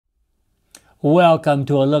Welcome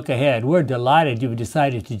to A Look Ahead. We're delighted you've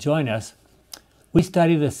decided to join us. We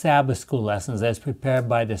study the Sabbath school lessons as prepared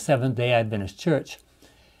by the Seventh-day Adventist Church.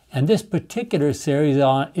 And this particular series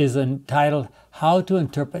is entitled How to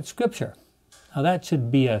Interpret Scripture. Now that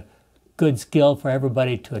should be a good skill for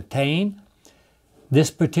everybody to attain.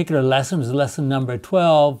 This particular lesson is lesson number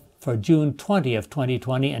 12 for June 20th,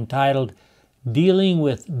 2020, entitled Dealing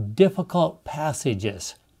with Difficult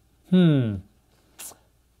Passages.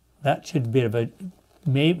 That should be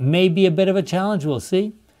may be a bit of a challenge, we'll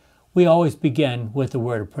see. We always begin with a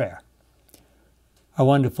word of prayer. Our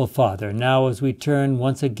wonderful Father, now as we turn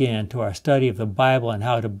once again to our study of the Bible and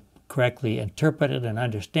how to correctly interpret it and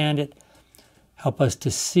understand it, help us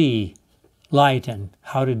to see light and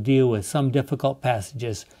how to deal with some difficult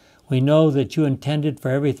passages. We know that you intended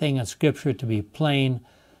for everything in Scripture to be plain,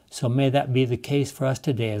 so may that be the case for us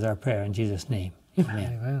today as our prayer in Jesus' name.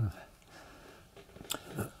 Amen. Amen.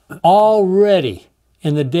 Already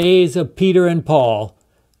in the days of Peter and Paul,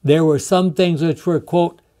 there were some things which were,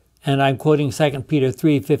 quote, and I'm quoting 2 Peter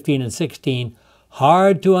 3:15 and 16,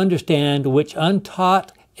 hard to understand, which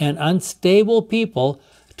untaught and unstable people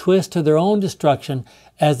twist to their own destruction,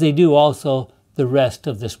 as they do also the rest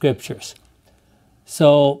of the Scriptures.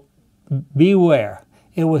 So beware.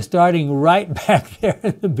 It was starting right back there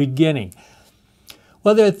in the beginning.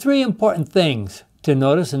 Well, there are three important things to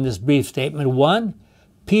notice in this brief statement. One,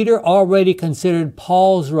 Peter already considered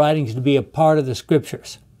Paul's writings to be a part of the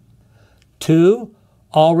Scriptures. Two,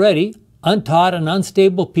 already untaught and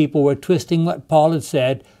unstable people were twisting what Paul had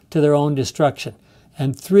said to their own destruction.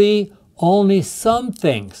 And three, only some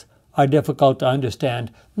things are difficult to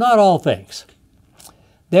understand, not all things.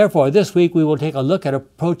 Therefore, this week we will take a look at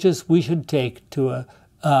approaches we should take to a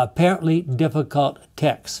apparently difficult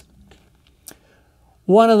text.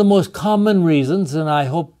 One of the most common reasons, and I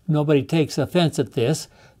hope nobody takes offense at this,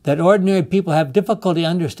 that ordinary people have difficulty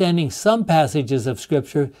understanding some passages of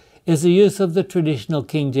Scripture is the use of the traditional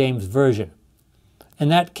King James Version. In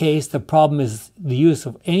that case, the problem is the use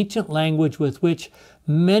of ancient language with which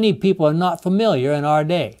many people are not familiar in our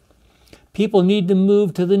day. People need to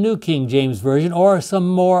move to the New King James Version or some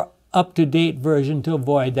more up-to-date version to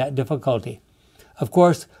avoid that difficulty. Of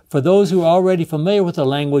course, for those who are already familiar with the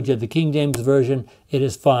language of the King James Version, it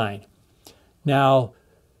is fine. Now,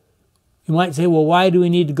 you might say, well, why do we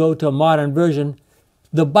need to go to a modern version?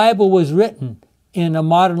 The Bible was written in a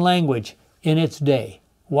modern language in its day.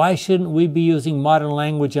 Why shouldn't we be using modern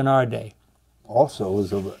language in our day?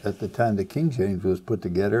 Also, at the time the King James was put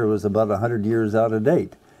together, it was about 100 years out of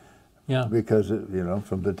date. Yeah. Because,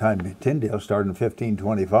 from the time Tyndale started in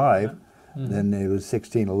 1525, then it was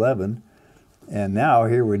 1611. And now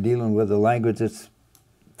here we're dealing with a language that's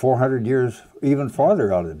 400 years even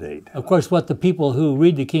farther out of date. Of course, what the people who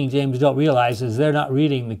read the King James don't realize is they're not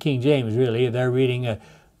reading the King James, really. They're reading, the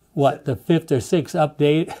 5th or 6th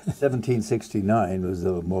update. 1769 was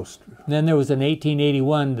the most... And then there was an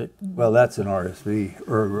 1881 that... Well, that's an RSV,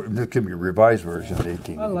 or it could be a revised version of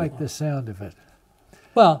 1881. I like the sound of it.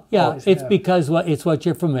 Well, yeah, Always it's have. because it's what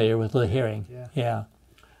you're familiar with the hearing. Yeah.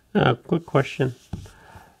 Quick question.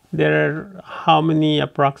 There are how many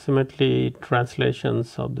approximately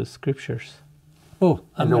translations of the Scriptures? Oh,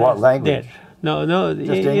 Under what language? There. No,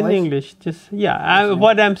 Just in English.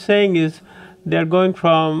 What I'm saying is they're going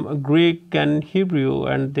from Greek and Hebrew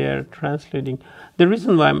and they're translating. The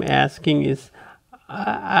reason why I'm asking is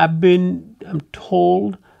I'm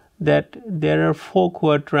told that there are folk who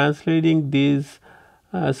are translating these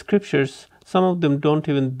Scriptures. Some of them don't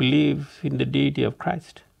even believe in the deity of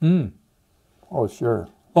Christ. Oh, sure.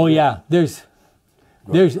 Oh, yeah. There's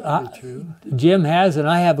Jim has, and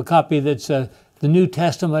I have a copy that's the New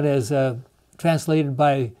Testament as translated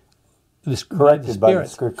by the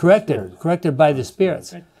Spirits. Corrected by the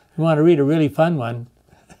Spirits. You want to read a really fun one?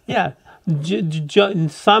 Yeah. In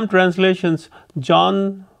some translations,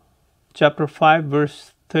 John chapter 5,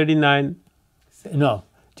 verse 39. No,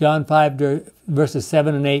 John 5, verses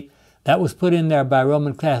 7 and 8. That was put in there by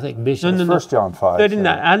Roman Catholic bishops. No. 1 John 5.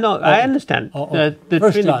 39. I know. I understand. The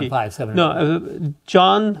 1 Trinity. John 5, 7 and 8. No,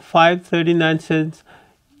 John 5:39 says,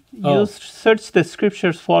 "You search the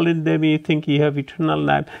Scriptures, fall in them, you think you have eternal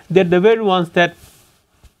life." They're the very ones that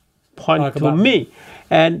point to me.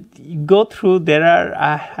 And you go through. There are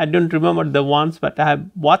I don't remember the ones, but I have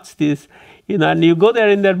watched this. And you go there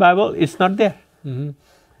in their Bible, it's not there.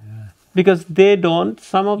 Because they don't,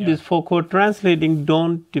 some of these folk who are translating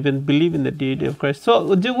don't even believe in the deity of Christ.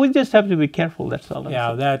 So we just have to be careful, that's all.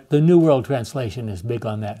 The New World Translation is big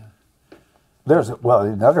on that.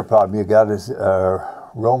 Another problem you got is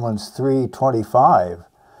Romans 3:25.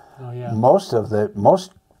 Oh, yeah.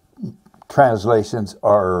 Most translations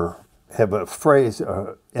are have a phrase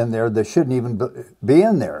in there that shouldn't even be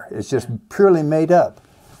in there. It's just purely made up.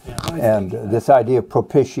 Yeah. And this idea of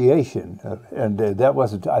propitiation, and that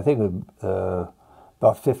wasn't, I think, about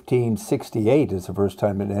 1568 is the first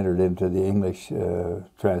time it entered into the English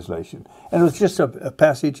translation. And it was just a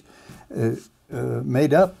passage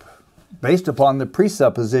made up based upon the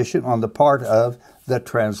presupposition on the part of the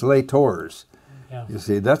translators. Yeah. You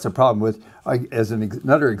see, that's a problem with, as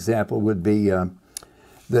another example would be,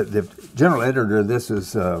 the general editor of this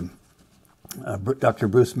is Dr.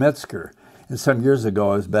 Bruce Metzger. And some years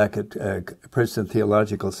ago, I was back at Princeton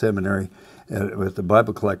Theological Seminary with the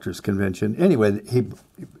Bible Collectors Convention. Anyway, he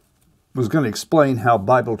was going to explain how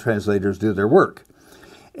Bible translators do their work.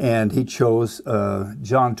 And he chose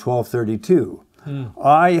John 12:32.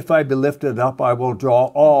 If I be lifted up, I will draw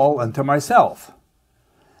all unto myself.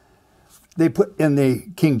 They put in the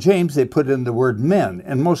King James, they put in the word men.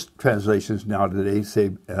 And most translations nowadays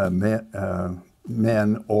say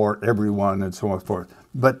men or everyone and so on and forth.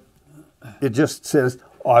 But it just says,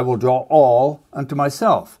 I will draw all unto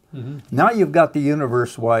myself. Now you've got the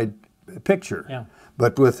universe-wide picture. Yeah.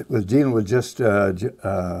 But with dealing with just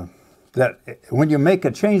that, when you make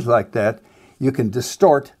a change like that, you can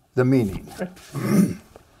distort the meaning.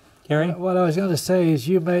 Gary? What I was going to say is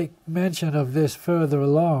you make mention of this further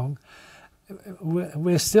along.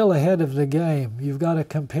 We're still ahead of the game. You've got to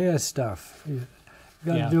compare stuff. You've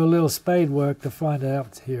got to do a little spade work to find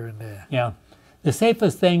out here and there. Yeah. The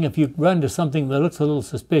safest thing, if you run to something that looks a little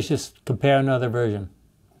suspicious, compare another version.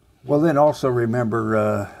 Well, then also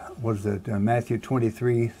remember, Matthew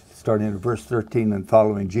 23, starting at verse 13 and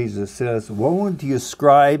following, Jesus says, "Woe unto you,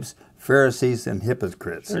 scribes, Pharisees, and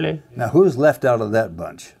hypocrites." Really? Now, who's left out of that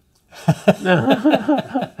bunch?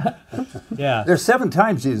 Yeah. There's 7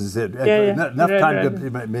 times Jesus said, enough time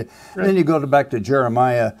to... Then you go back to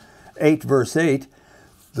Jeremiah 8, verse 8.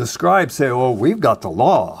 The scribes say, oh, we've got the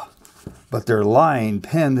law, but their lying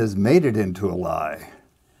pen has made it into a lie.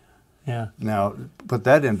 Yeah. Now, put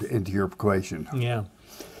that into your equation. Yeah.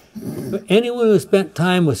 But anyone who has spent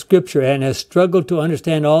time with Scripture and has struggled to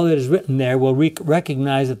understand all that is written there will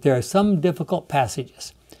recognize that there are some difficult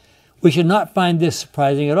passages. We should not find this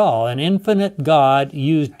surprising at all. An infinite God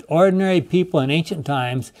used ordinary people in ancient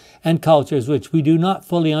times and cultures which we do not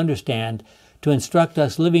fully understand to instruct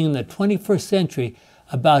us living in the 21st century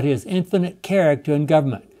about His infinite character and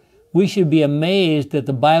government. We should be amazed that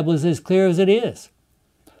the Bible is as clear as it is.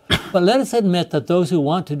 But let us admit that those who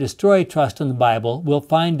want to destroy trust in the Bible will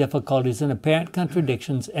find difficulties and apparent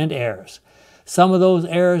contradictions and errors. Some of those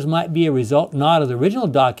errors might be a result not of the original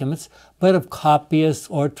documents, but of copyists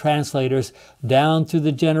or translators down through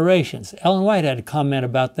the generations. Ellen White had a comment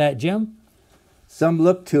about that, Jim? Some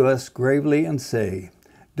look to us gravely and say,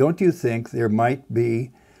 don't you think there might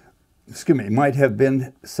have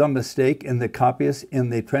been some mistake in the copyists, in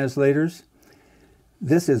the translators?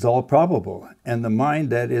 This is all probable, and the mind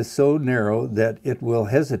that is so narrow that it will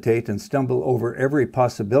hesitate and stumble over every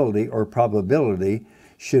possibility or probability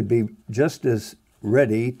should be just as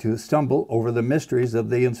ready to stumble over the mysteries of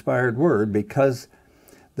the inspired word, because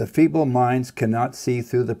the feeble minds cannot see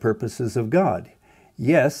through the purposes of God.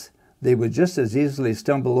 Yes, they would just as easily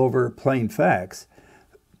stumble over plain facts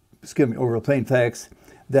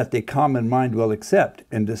that the common mind will accept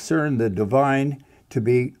and discern the divine to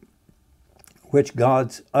be, which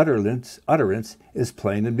God's utterance is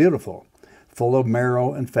plain and beautiful, full of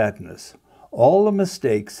marrow and fatness. All the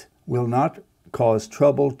mistakes will not cause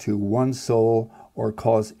trouble to one soul or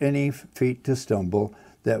cause any feet to stumble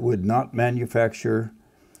that would not manufacture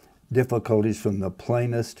difficulties from the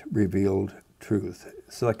plainest revealed truth.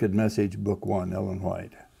 Selected Message, Book 1, Ellen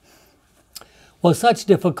White. Well, such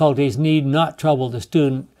difficulties need not trouble the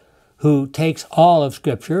student who takes all of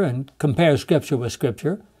Scripture and compares Scripture with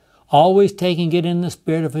Scripture, always taking it in the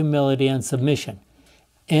spirit of humility and submission.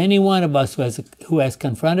 Any one of us who has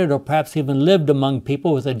confronted or perhaps even lived among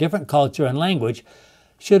people with a different culture and language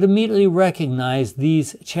should immediately recognize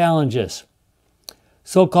these challenges.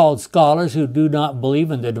 So-called scholars who do not believe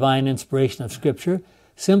in the divine inspiration of Scripture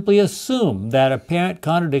simply assume that apparent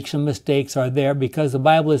contradiction mistakes are there because the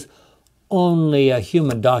Bible is only a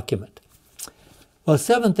human document. Well,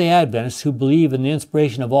 Seventh-day Adventists who believe in the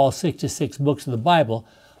inspiration of all 66 books of the Bible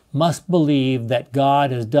must believe that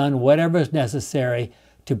God has done whatever is necessary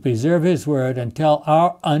to preserve His Word until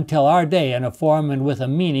our day in a form and with a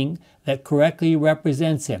meaning that correctly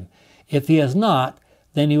represents Him. If He has not,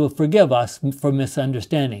 then He will forgive us for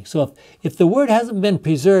misunderstanding. So if the Word hasn't been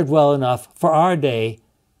preserved well enough for our day,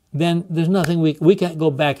 then there's nothing we can't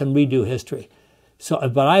go back and redo history. So,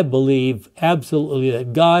 but I believe absolutely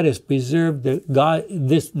that God has preserved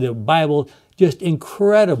the Bible just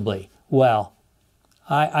incredibly well.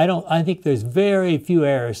 I think there's very few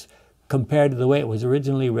errors compared to the way it was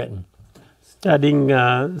originally written. Studying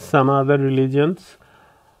some other religions,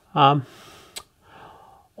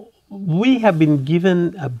 we have been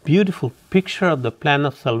given a beautiful picture of the plan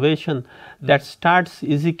of salvation that starts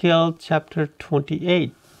Ezekiel chapter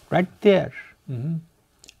 28, right there,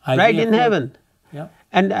 right in heaven. Yeah.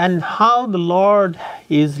 And how the Lord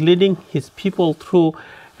is leading His people through,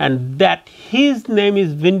 and that His name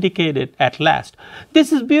is vindicated at last.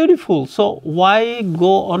 This is beautiful. So why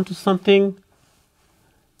go on to something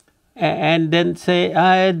and then say,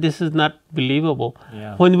 this is not believable?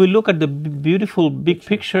 Yeah. When we look at the beautiful big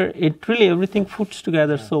picture, it really, everything fits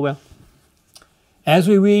together so well. As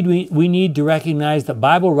we read, we need to recognize that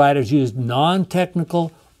Bible writers used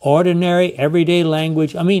non-technical, ordinary, everyday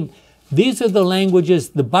language. I mean, these are the languages,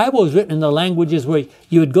 the Bible is written in the languages where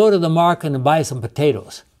you would go to the market and buy some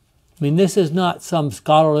potatoes. I mean, this is not some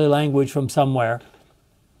scholarly language from somewhere.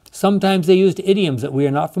 Sometimes they used idioms that we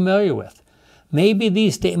are not familiar with. Maybe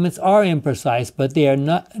these statements are imprecise, but they are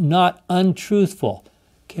not untruthful.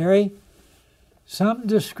 Carrie? Some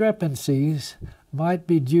discrepancies might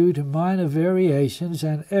be due to minor variations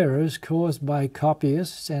and errors caused by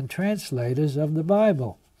copyists and translators of the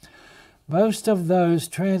Bible. Most of those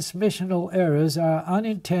transmissional errors are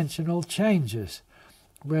unintentional changes,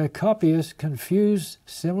 where copyists confuse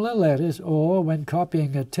similar letters, or when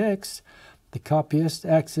copying a text, the copyist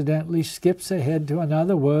accidentally skips ahead to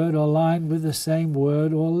another word or line with the same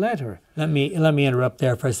word or letter. Let me interrupt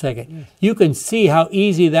there for a second. Yes. You can see how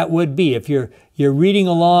easy that would be if you're reading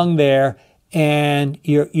along there, and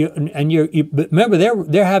but remember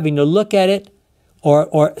they're having to look at it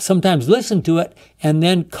or sometimes listen to it and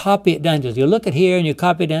then copy it down. Just you look at here and you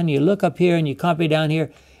copy it down, you look up here and you copy down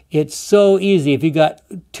here. It's so easy if you got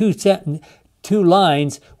two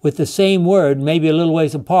lines with the same word, maybe a little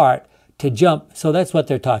ways apart, to jump. So that's what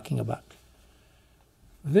they're talking about.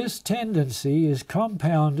 This tendency is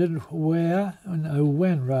compounded when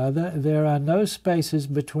there are no spaces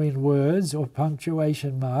between words or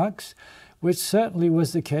punctuation marks, which certainly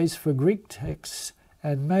was the case for Greek texts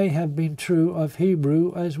and may have been true of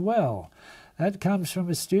Hebrew as well. That comes from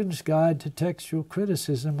A Student's Guide to Textual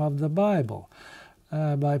Criticism of the Bible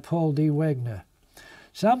by Paul D. Wegner.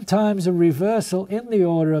 Sometimes a reversal in the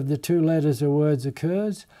order of the two letters or words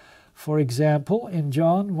occurs. For example, in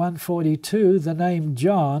John 1:42, the name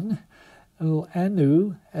John,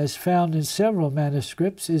 Anu, as found in several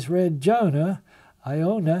manuscripts, is read Jonah,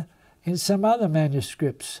 Iona, in some other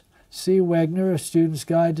manuscripts. See Wegner, A Student's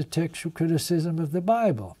Guide to Textual Criticism of the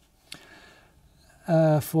Bible.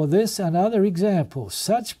 For this and other examples,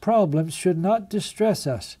 such problems should not distress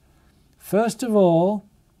us. First of all,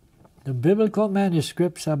 the biblical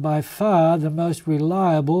manuscripts are by far the most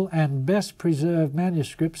reliable and best preserved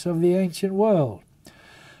manuscripts of the ancient world.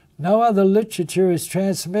 No other literature is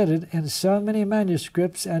transmitted in so many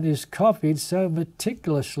manuscripts and is copied so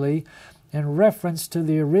meticulously in reference to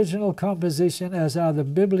the original composition as are the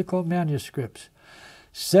biblical manuscripts.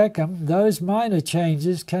 Second, those minor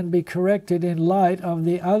changes can be corrected in light of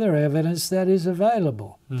the other evidence that is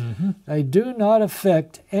available. Mm-hmm. They do not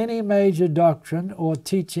affect any major doctrine or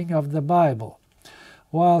teaching of the Bible.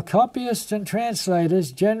 While copyists and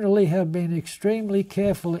translators generally have been extremely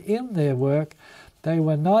careful in their work, they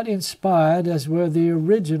were not inspired as were the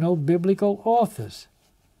original biblical authors.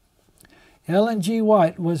 Ellen G.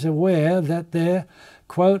 White was aware that there,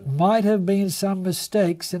 quote, might have been some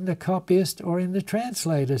mistakes in the copyist or in the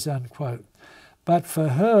translators, unquote. But for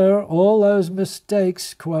her, all those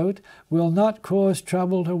mistakes, quote, will not cause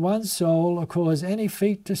trouble to one's soul or cause any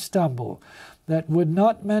feet to stumble, that would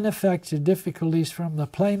not manufacture difficulties from the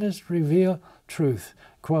plainest revealed truth,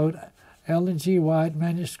 quote, Ellen G. White,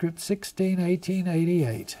 manuscript 16,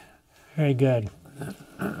 1888. Very good.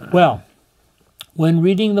 Well, when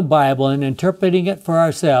reading the Bible and interpreting it for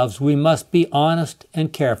ourselves, we must be honest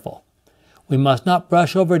and careful. We must not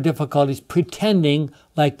brush over difficulties pretending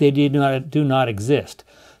like they do not exist.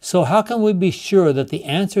 So how can we be sure that the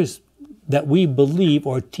answers that we believe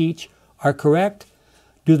or teach are correct?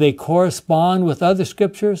 Do they correspond with other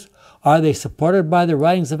scriptures? Are they supported by the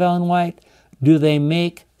writings of Ellen White? Do they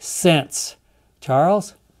make sense?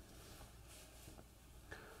 Charles?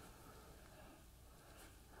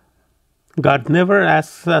 God never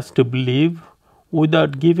asks us to believe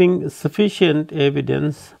without giving sufficient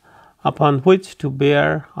evidence upon which to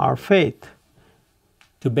bear our faith.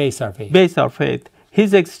 To base our faith. Base our faith.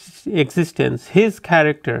 His existence, His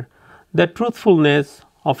character, the truthfulness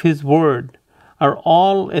of His word are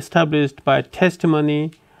all established by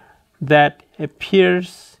testimony that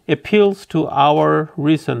appeals to our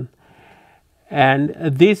reason. And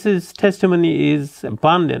this testimony is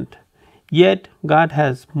abundant. Yet God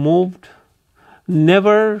has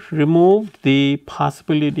never removed the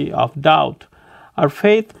possibility of doubt. Our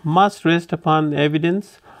faith must rest upon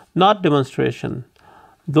evidence, not demonstration.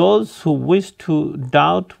 Those who wish to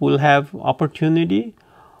doubt will have opportunity,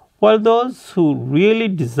 while those who really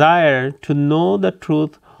desire to know the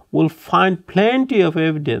truth will find plenty of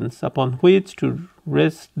evidence upon which to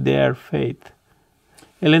rest their faith.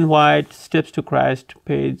 Ellen White, Steps to Christ,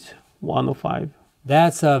 page 105.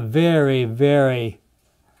 That's a very, very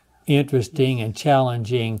interesting and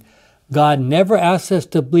challenging. God never asks us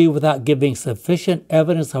to believe without giving sufficient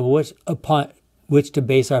evidence upon which to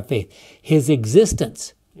base our faith. His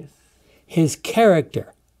existence, His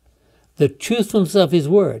character, the truthfulness of His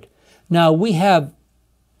Word. Now we have,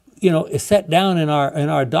 set down in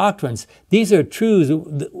our doctrines. These are truths.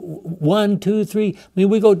 1, 2, 3. I mean,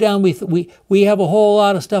 we go down. We have a whole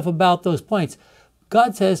lot of stuff about those points.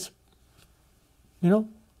 God says,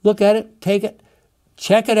 look at it, take it,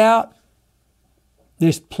 check it out.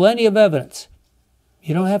 There's plenty of evidence.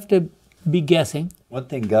 You don't have to be guessing. One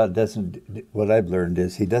thing God doesn't, what I've learned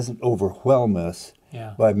is He doesn't overwhelm us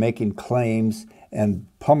by making claims and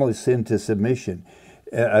pummel us into submission.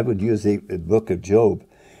 I would use the book of Job.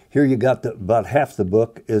 Here you got about half the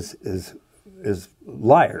book is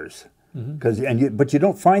liars, but you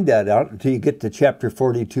don't find that out until you get to chapter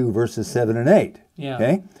 42, verses 7 and 8. Yeah.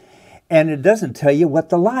 Okay, and it doesn't tell you what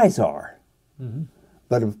the lies are.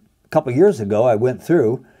 But a couple of years ago, I went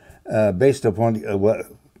through, based upon what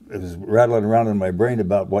it was rattling around in my brain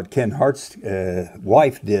about what Ken Hart's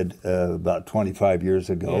wife did about 25 years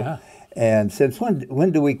ago. Yeah. And since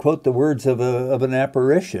when do we quote the words of an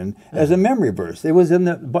apparition as a memory verse? It was in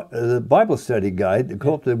the Bible study guide to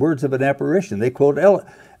quote the words of an apparition. They quote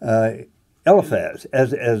Eliphaz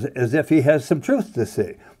as if he has some truth to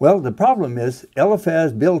say. Well, the problem is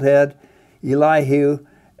Eliphaz, Bildad, Elihu,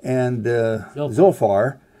 and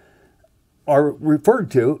Zophar are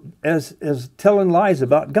referred to as telling lies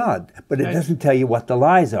about God, but it doesn't tell you what the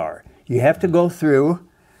lies are. You have to go through.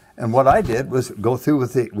 And what I did was go through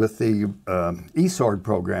with the eSword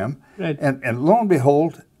program, and lo and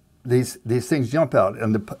behold, these things jump out,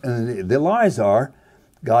 and the lies are,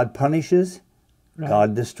 God punishes,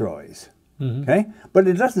 God destroys. Okay, but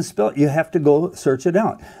it doesn't spell it. You have to go search it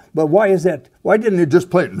out. But why is that? Why didn't it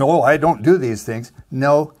just play? No, I don't do these things.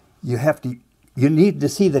 No, you have to. You need to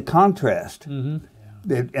see the contrast, and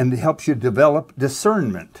it helps you develop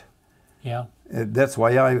discernment. Yeah, that's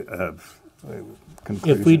why I.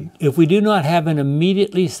 If we do not have an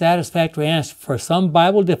immediately satisfactory answer for some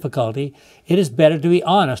Bible difficulty, it is better to be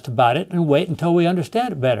honest about it and wait until we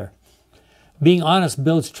understand it better. Being honest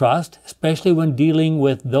builds trust, especially when dealing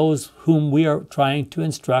with those whom we are trying to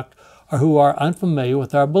instruct or who are unfamiliar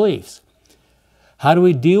with our beliefs. How do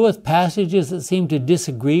we deal with passages that seem to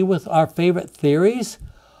disagree with our favorite theories?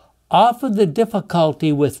 Often the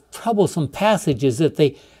difficulty with troublesome passages is that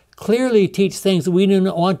they clearly teach things that we do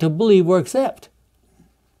not want to believe or accept.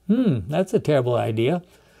 That's a terrible idea.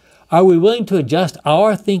 Are we willing to adjust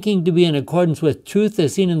our thinking to be in accordance with truth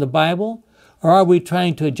as seen in the Bible? Or are we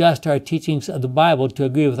trying to adjust our teachings of the Bible to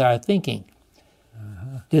agree with our thinking?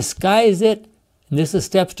 Disguise it, and this is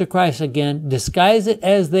Steps to Christ again, disguise it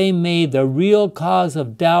as they may, the real cause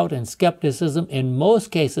of doubt and skepticism in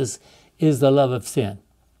most cases is the love of sin.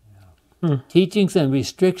 Teachings and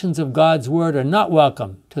restrictions of God's Word are not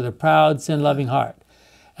welcome to the proud, sin-loving heart.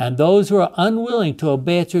 And those who are unwilling to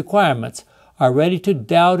obey its requirements are ready to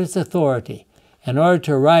doubt its authority. In order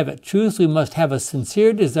to arrive at truth, we must have a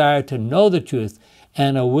sincere desire to know the truth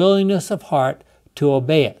and a willingness of heart to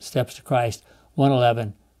obey it. Steps to Christ,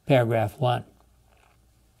 111, paragraph 1.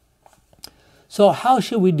 So how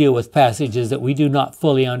should we deal with passages that we do not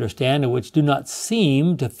fully understand and which do not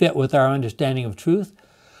seem to fit with our understanding of truth?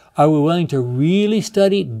 Are we willing to really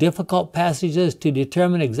study difficult passages to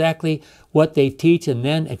determine exactly what they teach and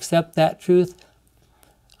then accept that truth?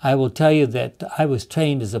 I will tell you that I was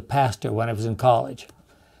trained as a pastor when I was in college.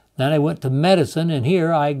 Then I went to medicine, and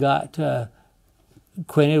here I got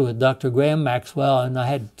acquainted with Dr. Graham Maxwell, and I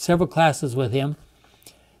had several classes with him.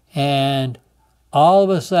 And all of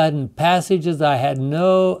a sudden, passages I had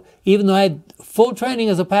even though I had full training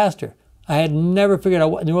as a pastor, I had never figured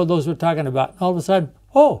out what in the world those were talking about. All of a sudden,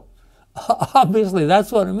 obviously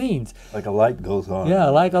that's what it means. Like a light goes on. Yeah,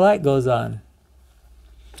 like a light goes on.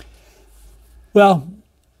 Well,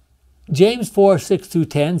 James 4, 6 through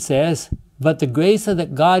 10 says, but the grace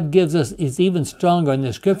that God gives us is even stronger. And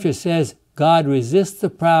the scripture says, God resists the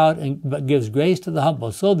proud but gives grace to the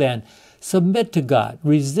humble. So then, submit to God.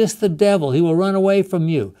 Resist the devil. He will run away from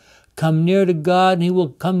you. Come near to God, and he will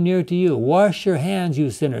come near to you. Wash your hands, you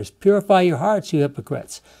sinners. Purify your hearts, you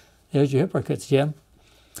hypocrites. There's your hypocrites, Jim.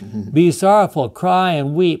 Be sorrowful, cry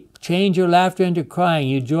and weep. Change your laughter into crying,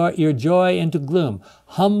 your joy into gloom.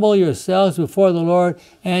 Humble yourselves before the Lord,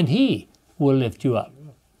 and he will lift you up.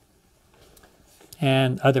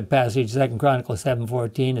 And other passage, 2 Chronicles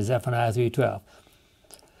 7:14 and Zephaniah 3:12.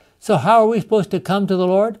 So how are we supposed to come to the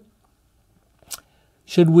Lord?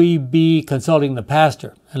 Should we be consulting the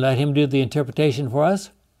pastor and let him do the interpretation for us?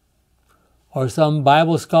 Or some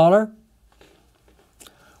Bible scholar?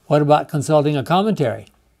 What about consulting a commentary?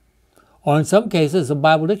 Or in some cases, a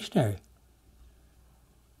Bible dictionary?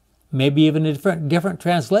 Maybe even a different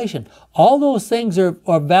translation. All those things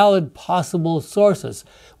are valid possible sources.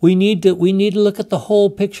 We need to look at the whole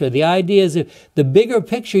picture. The idea is if the bigger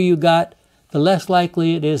picture you got, the less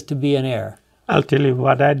likely it is to be an error. I'll tell you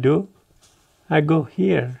what I do. I go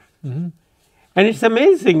here. And it's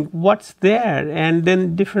amazing what's there. And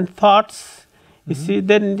then different thoughts, you see,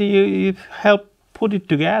 then you help put it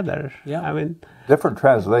together. Yeah. I mean, different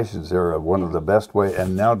translations are one of the best way,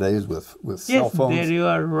 and nowadays with cell yes, phones, there you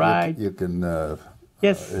are right. you can.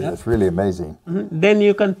 Yes. It's really amazing. Then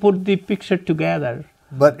you can put the picture together.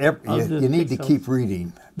 But Of the you need to pixels. keep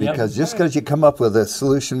reading, because just because you come up with a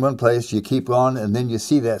solution one place, you keep on, and then you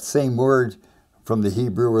see that same word from the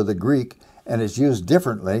Hebrew or the Greek, and it's used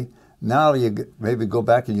differently. Now you maybe go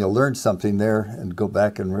back and you'll learn something there, and go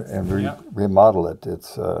back and remodel it.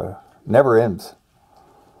 It's never ends.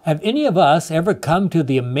 Have any of us ever come to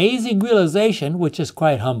the amazing realization, which is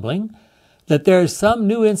quite humbling, that there is some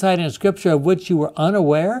new insight in Scripture of which you were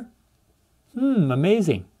unaware?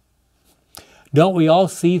 Amazing. Don't we all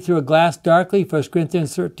see through a glass darkly, 1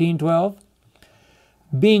 Corinthians 13:12?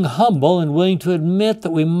 Being humble and willing to admit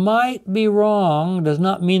that we might be wrong does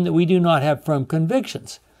not mean that we do not have firm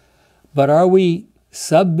convictions. But are we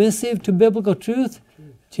submissive to biblical truth,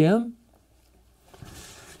 Jim?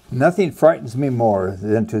 Nothing frightens me more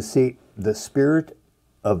than to see the spirit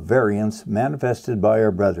of variance manifested by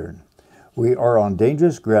our brethren. We are on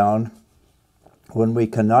dangerous ground when we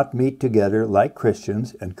cannot meet together like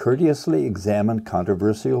Christians and courteously examine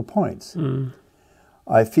controversial points.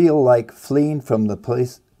 I feel like fleeing from the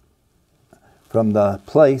place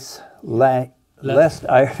lest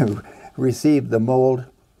I receive the mold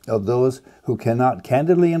of those who cannot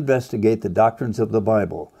candidly investigate the doctrines of the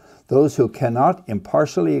Bible. Those who cannot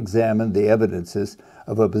impartially examine the evidences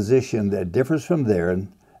of a position that differs from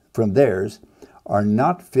theirs are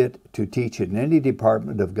not fit to teach in any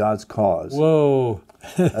department of God's cause. Whoa.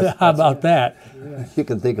 How about that? You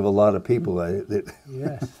can think of a lot of people that,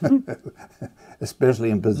 especially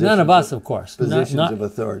in positions. None of us, of course. Positions Not- of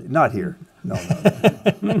authority. Not here. No.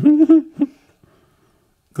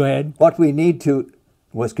 Go ahead. What we need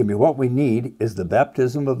is the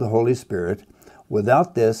baptism of the Holy Spirit.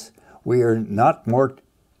 Without this, we are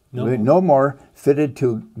no more fitted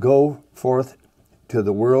to go forth to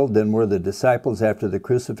the world than were the disciples after the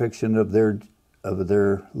crucifixion of their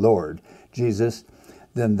Lord Jesus,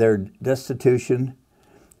 than their destitution,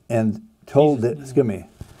 and told it. Excuse me.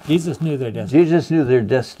 Jesus knew their destiny. Jesus knew their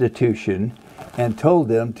destitution, and told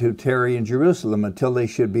them to tarry in Jerusalem until they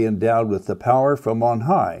should be endowed with the power from on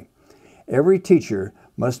high. Every teacher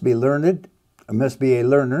must be a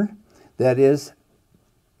learner, that is,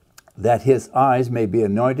 that his eyes may be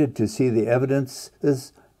anointed to see the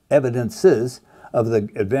evidences of the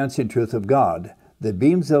advancing truth of God. The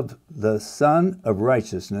beams of the Sun of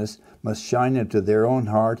Righteousness must shine into their own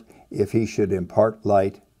heart if he should impart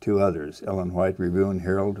light to others. Ellen White, Review and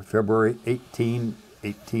Herald, February 18,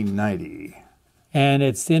 1890. And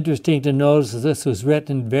it's interesting to notice that this was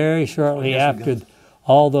written very shortly after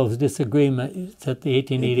all those disagreements at the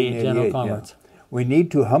 1888 General Conference. Yeah. We need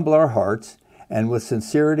to humble our hearts and with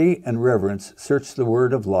sincerity and reverence search the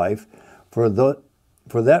word of life, for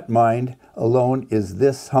that mind alone is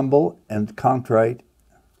this humble and contrite.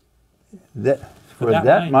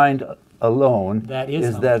 Mind alone that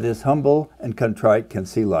is humble and contrite can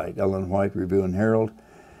see light. Ellen White, Review and Herald,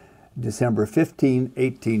 December 15,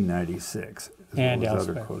 1896. And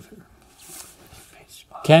elsewhere.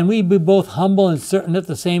 Can we be both humble and certain at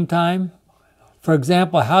the same time? For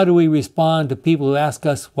example, how do we respond to people who ask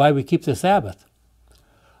us why we keep the Sabbath?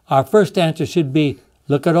 Our first answer should be,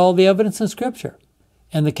 look at all the evidence in Scripture.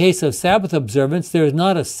 In the case of Sabbath observance, there is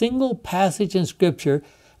not a single passage in Scripture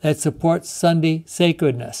that supports Sunday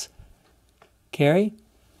sacredness. Carrie?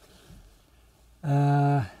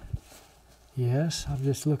 Yes, I'm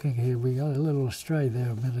just looking here. We got a little astray there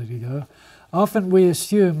a minute ago. Often we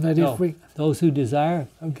assume that if we... Those who desire.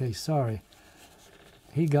 Okay, sorry.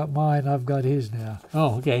 He got mine, I've got his now.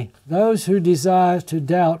 Oh, okay. Those who desire to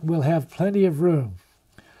doubt will have plenty of room.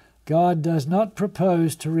 God does not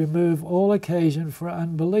propose to remove all occasion for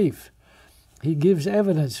unbelief. He gives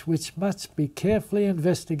evidence which must be carefully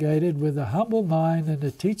investigated with a humble mind and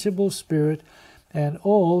a teachable spirit, and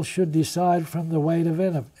all should decide from the weight of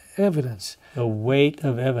evidence. The weight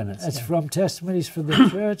of evidence. That's from Testimonies for the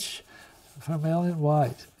Church, from Ellen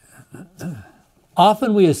White.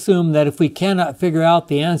 Often we assume that if we cannot figure out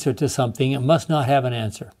the answer to something, it must not have an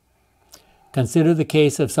answer. Consider the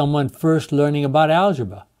case of someone first learning about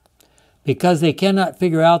algebra. Because they cannot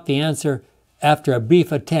figure out the answer after a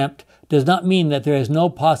brief attempt does not mean that there is no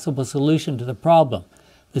possible solution to the problem.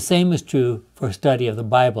 The same is true for study of the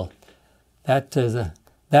Bible.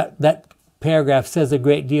 That paragraph says a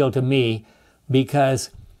great deal to me, because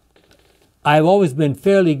I've always been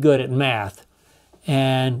fairly good at math.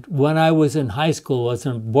 And when I was in high school, I was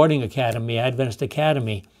in a boarding academy, Adventist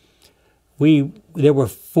Academy, there were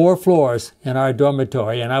 4 floors in our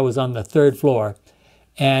dormitory, and I was on the 3rd floor.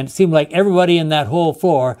 And it seemed like everybody in that whole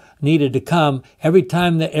floor needed to come.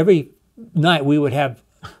 Every night we would have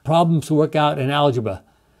problems to work out in algebra.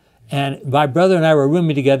 And my brother and I were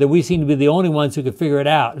rooming together. We seemed to be the only ones who could figure it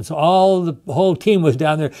out. And so the whole team was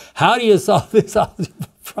down there. How do you solve this algebra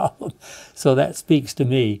problem? So that speaks to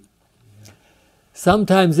me.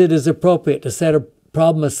 Sometimes it is appropriate to set a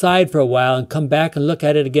problem aside for a while and come back and look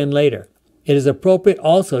at it again later. It is appropriate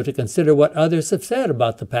also to consider what others have said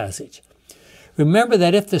about the passage. Remember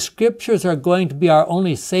that if the Scriptures are going to be our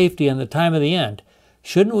only safety in the time of the end,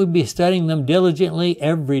 shouldn't we be studying them diligently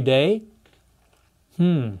every day?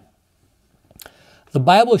 The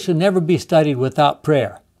Bible should never be studied without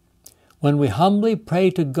prayer. When we humbly pray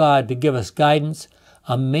to God to give us guidance,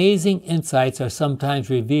 amazing insights are sometimes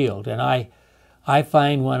revealed. And I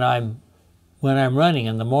find when I'm running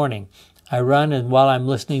in the morning, I run, and while I'm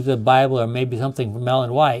listening to the Bible or maybe something from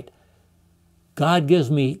Ellen White, God gives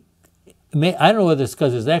me, I don't know whether it's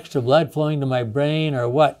because there's extra blood flowing to my brain or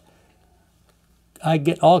what, I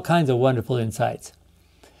get all kinds of wonderful insights.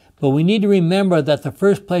 But we need to remember that the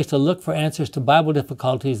first place to look for answers to Bible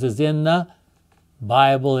difficulties is in the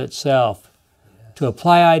Bible itself. Yes. To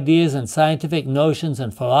apply ideas and scientific notions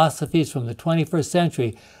and philosophies from the 21st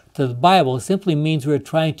century to the Bible simply means we're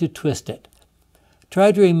trying to twist it.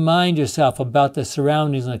 Try to remind yourself about the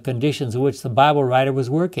surroundings and conditions in which the Bible writer was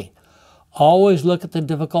working. Always look at the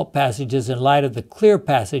difficult passages in light of the clear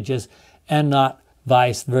passages and not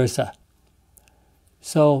vice versa.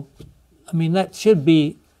 So, that should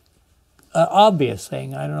be an obvious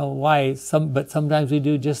thing. I don't know why, but sometimes we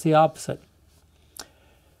do just the opposite.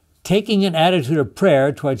 Taking an attitude of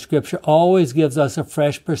prayer towards Scripture always gives us a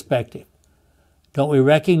fresh perspective. Don't we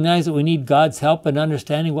recognize that we need God's help in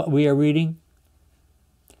understanding what we are reading?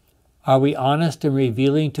 Are we honest in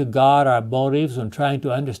revealing to God our motives when trying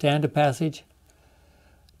to understand a passage?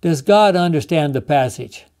 Does God understand the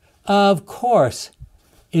passage? Of course.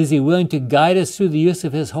 Is He willing to guide us through the use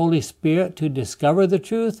of His Holy Spirit to discover the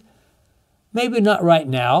truth? Maybe not right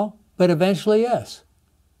now, but eventually yes.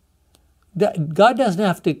 God doesn't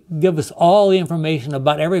have to give us all the information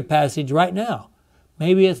about every passage right now.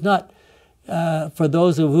 Maybe it's not for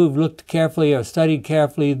those who've looked carefully or studied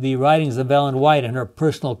carefully the writings of Ellen White and her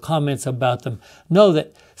personal comments about them. Know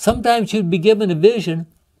that sometimes she'd be given a vision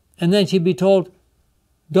and then she'd be told,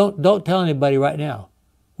 don't tell anybody right now.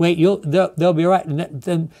 Wait, they'll be right. And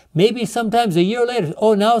then maybe sometimes a year later,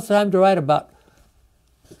 now it's time to write about.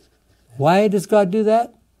 Why does God do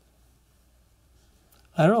that?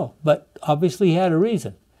 I don't know, but obviously He had a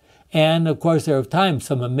reason. And of course there are times,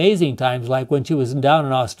 some amazing times, like when she was down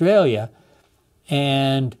in Australia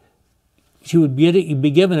and she would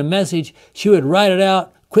be given a message, she would write it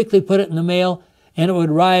out, quickly put it in the mail, and it would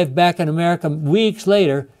arrive back in America weeks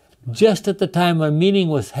later, just at the time a meeting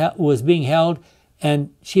was being held,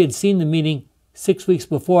 and she had seen the meeting 6 weeks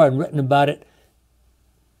before and written about it.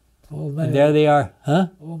 And there they are.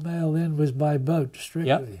 All mail then was by boat,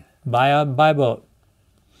 strictly. Yep, by boat.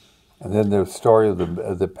 And then the story of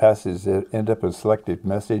the passage that end up as selected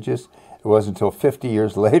messages. It wasn't until 50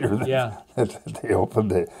 years later that they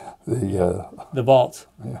opened the vaults.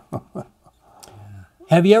 Yeah.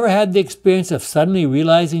 Have you ever had the experience of suddenly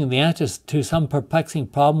realizing the answers to some perplexing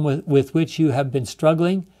problem with which you have been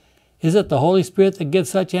struggling? Is it the Holy Spirit that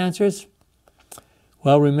gives such answers?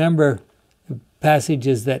 Well, remember the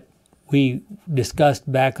passages that we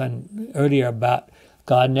discussed back on earlier about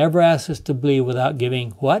God never asks us to believe without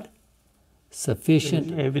giving what?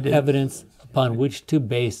 Sufficient evidence upon which to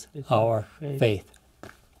base our faith.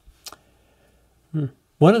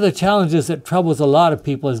 One of the challenges that troubles a lot of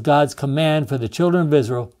people is God's command for the children of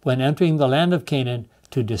Israel when entering the land of Canaan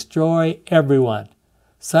to destroy everyone.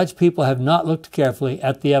 Such people have not looked carefully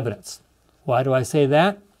at the evidence. Why do I say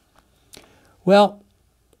that? Well,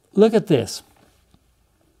 look at this.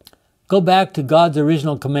 Go back to God's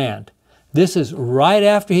original command. This is right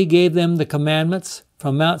after he gave them the commandments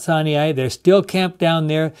from Mount Sinai. They're still camped down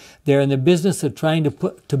there. They're in the business of trying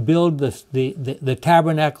to build the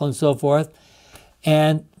tabernacle and so forth.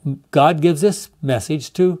 And God gives this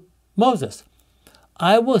message to Moses.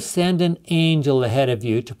 I will send an angel ahead of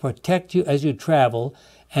you to protect you as you travel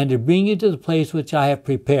and to bring you to the place which I have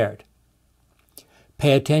prepared.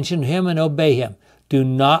 Pay attention to him and obey him. Do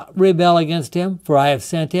not rebel against him, for I have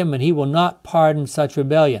sent him, and he will not pardon such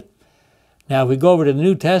rebellion. Now, if we go over to the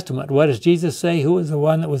New Testament, what does Jesus say? Who was the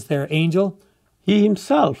one that was their angel? He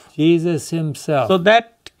himself. Jesus himself. So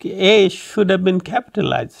that A should have been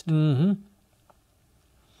capitalized. Mm-hmm.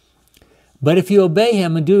 But if you obey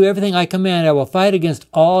him and do everything I command, I will fight against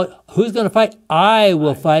all. Who's going to fight? I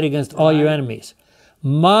will fight against all your enemies.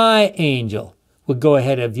 My angel will go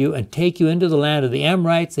ahead of you and take you into the land of the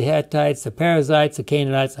Amorites, the Hittites, the Perizzites, the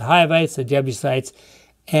Canaanites, the Hivites, the Jebusites,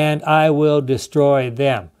 and I will destroy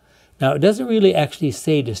them. Now, it doesn't really actually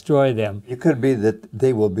say destroy them. It could be that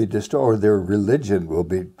they will be destroyed, or their religion will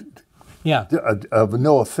be of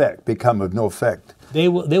no effect, become of no effect. They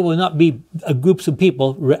will not be groups of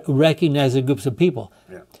people, recognized as groups of people.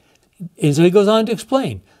 Yeah. And so he goes on to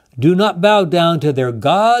explain, do not bow down to their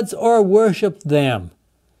gods or worship them,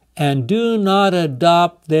 and do not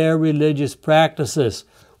adopt their religious practices.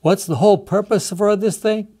 What's the whole purpose for this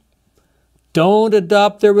thing? Don't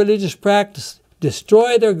adopt their religious practice.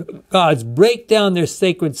 Destroy their gods. Break down their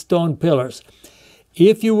sacred stone pillars.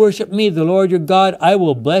 If you worship me, the Lord your God, I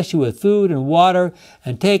will bless you with food and water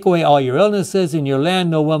and take away all your illnesses. In your land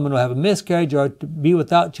no woman will have a miscarriage or to be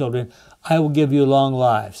without children. I will give you long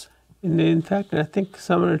lives. In fact, I think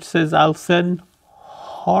somewhere it says, I'll send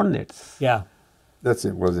hornets. Yeah. That's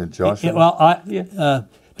it, wasn't it, Joshua?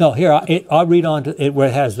 No, here, I'll read on to it where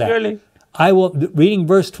it has that. Surely. Reading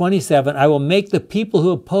verse 27, I will make the people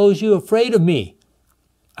who oppose you afraid of me.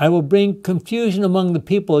 I will bring confusion among the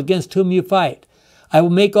people against whom you fight. I will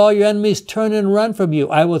make all your enemies turn and run from you.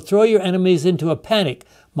 I will throw your enemies into a panic,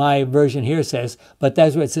 my version here says, but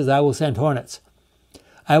that's what it says, I will send hornets.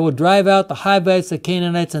 I will drive out the Hivites, the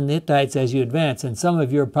Canaanites, and the Hittites as you advance. And some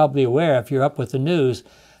of you are probably aware, if you're up with the news,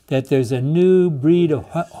 that there's a new breed of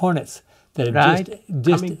hornets that have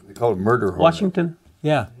just they call it murder hornets. Washington.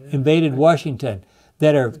 Yeah, invaded Washington,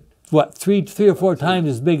 that are, three or four times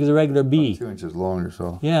as big as a regular bee. 2 inches long or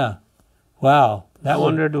so. Yeah. Wow. I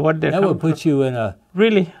wondered what that would put you in a...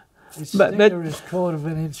 Really? Its stinger is 1/4 of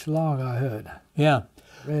an inch long, I heard. Yeah.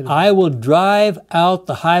 I will drive out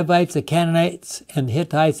the Hivites, the Canaanites, and the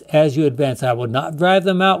Hittites as you advance. I will not drive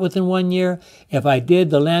them out within 1 year. If I did,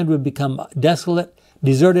 the land would become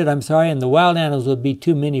deserted, and the wild animals would be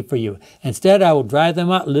too many for you. Instead, I will drive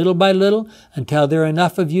them out little by little until there are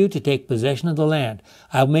enough of you to take possession of the land.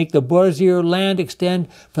 I will make the borders of your land extend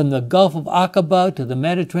from the Gulf of Aqaba to the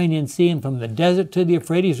Mediterranean Sea and from the desert to the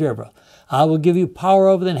Euphrates River. I will give you power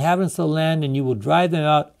over the inhabitants of the land, and you will drive them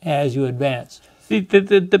out as you advance. See,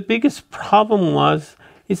 the biggest problem was,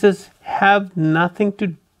 he says, have nothing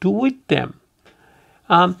to do with them.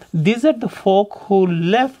 These are the folk who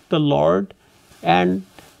left the Lord and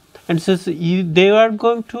says they are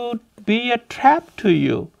going to be a trap to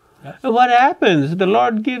you. Yep. And what happens? The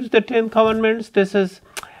Lord gives the 10 Commandments. This says,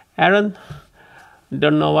 Aaron,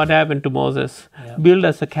 don't know what happened to Moses. Yep. Build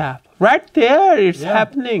us a calf. Right there, it's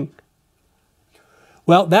happening.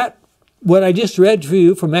 Well, what I just read for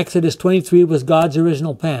you from Exodus 23 was God's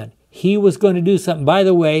original plan. He was going to do something. By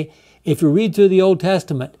the way, if you read through the Old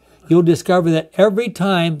Testament, you'll discover that every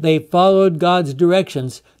time they followed God's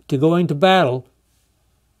directions to go into battle,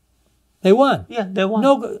 they won. Yeah, they won.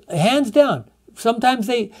 No, hands down. Sometimes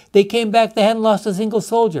they came back, they hadn't lost a single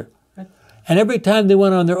soldier. Right. And every time they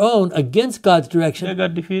went on their own against God's direction, they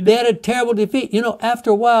got defeated. They had a terrible defeat.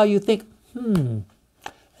 After a while you think,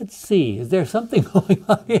 let's see, is there something going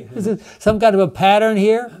on here? Is there some kind of a pattern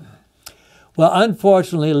here? Well,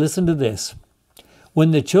 unfortunately, listen to this.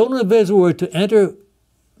 When the children of Israel were to enter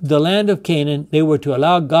the land of Canaan, they were to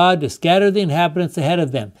allow God to scatter the inhabitants ahead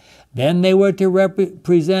of them. Then they were to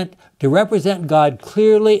represent God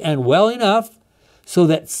clearly and well enough so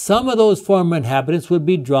that some of those former inhabitants would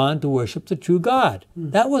be drawn to worship the true God.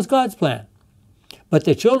 That was God's plan. But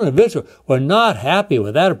the children of Israel were not happy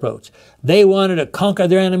with that approach. They wanted to conquer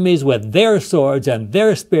their enemies with their swords and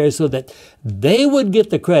their spears so that they would get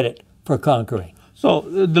the credit for conquering. So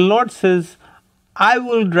the Lord says, I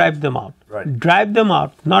will drive them out. Right. Drive them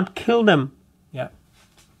out, not kill them. Yeah.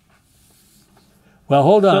 Well,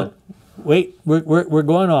 hold on. wait, we're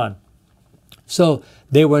going on. So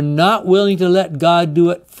they were not willing to let God do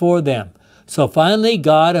it for them. So finally,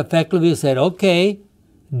 God effectively said, okay,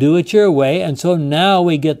 do it your way. And so now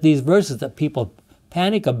we get these verses that people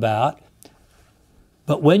panic about.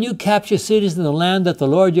 But when you capture cities in the land that the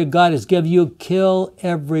Lord your God has given you, kill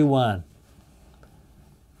everyone.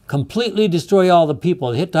 Completely destroy all the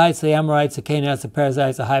people, the Hittites, the Amorites, the Canaanites, the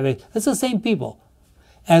Perizzites, the Hivites. That's the same people,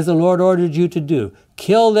 as the Lord ordered you to do.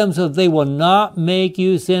 Kill them so that they will not make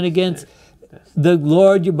you sin against the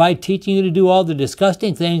Lord by teaching you to do all the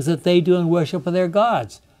disgusting things that they do in worship of their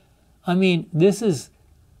gods. I mean, this is,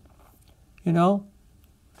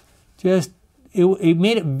 just, it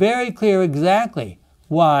made it very clear exactly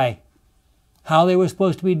why, how they were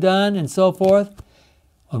supposed to be done and so forth.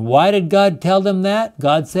 And why did God tell them that?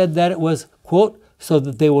 God said that it was, quote, so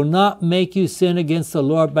that they will not make you sin against the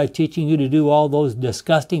Lord by teaching you to do all those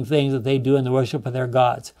disgusting things that they do in the worship of their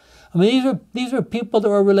gods. I mean, these are people that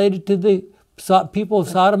were related to the people of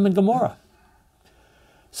Sodom and Gomorrah.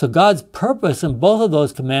 So God's purpose in both of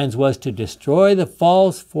those commands was to destroy the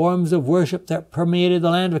false forms of worship that permeated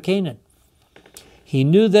the land of Canaan. He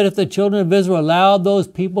knew that if the children of Israel allowed those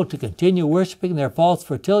people to continue worshiping their false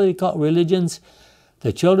fertility cult religions,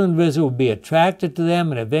 the children of Israel would be attracted to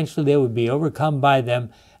them and eventually they would be overcome by them.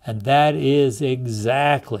 And that is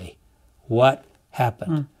exactly what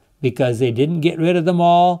happened. Because they didn't get rid of them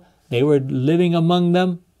all. They were living among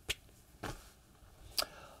them.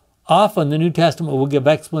 Often the New Testament will give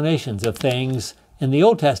explanations of things in the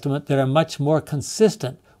Old Testament that are much more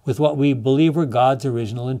consistent with what we believe were God's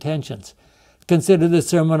original intentions. Consider the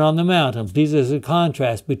Sermon on the Mount. These are the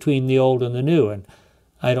contrast between the Old and the New. And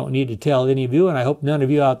I don't need to tell any of you, and I hope none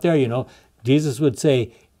of you out there, Jesus would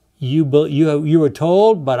say, you were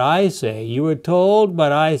told, but I say. You were told,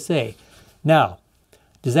 but I say. Now,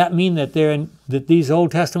 does that mean that that these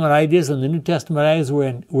Old Testament ideas and the New Testament ideas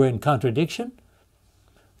were in contradiction?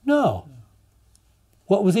 No.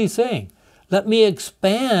 What was he saying? Let me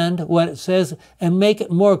expand what it says and make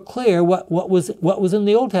it more clear what was in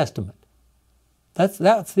the Old Testament.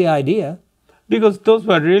 That's the idea. Because those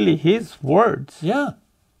were really his words. Yeah,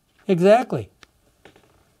 exactly.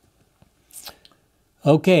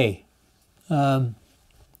 Okay.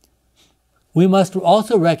 We must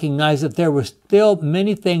also recognize that there were still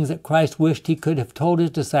many things that Christ wished he could have told his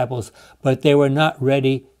disciples, but they were not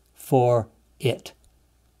ready for it.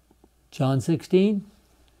 John 16?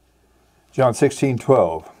 John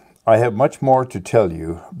 16:12. I have much more to tell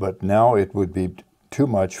you, but now it would be too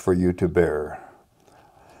much for you to bear.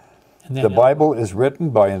 The Bible is written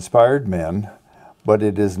by inspired men, but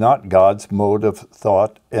it is not God's mode of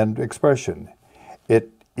thought and expression.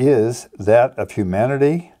 It is that of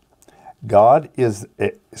humanity. God as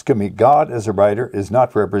a writer is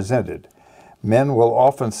not represented. Men will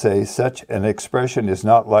often say such an expression is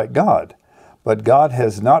not like God, but God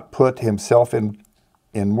has not put himself in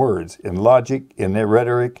words, in logic, in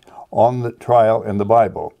rhetoric, on the trial in the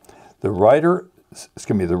Bible. The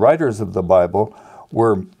writers of the Bible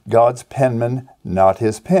were God's penmen, not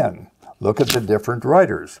his pen. Look at the different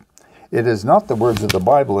writers. It is not the words of the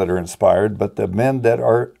Bible that are inspired, but the men that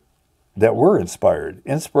were inspired.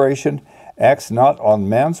 Inspiration acts not on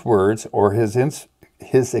man's words or his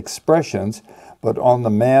expressions, but on the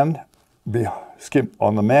man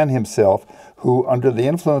himself, who under the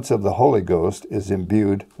influence of the Holy Ghost is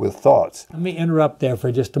imbued with thoughts. Let me interrupt there for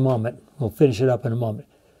just a moment. We'll finish it up in a moment.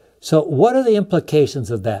 So what are the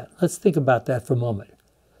implications of that? Let's think about that for a moment.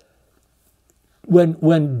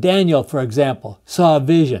 When Daniel, for example, saw a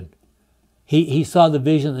vision, he saw the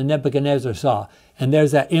vision that Nebuchadnezzar saw, and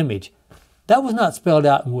there's that image. That was not spelled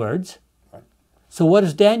out in words. So what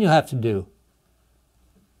does Daniel have to do?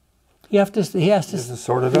 He has to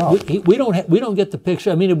sort it out. We don't get the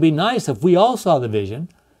picture. I mean, it'd be nice if we all saw the vision.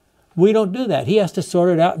 We don't do that. He has to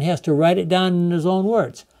sort it out and he has to write it down in his own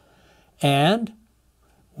words. And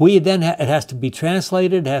it has to be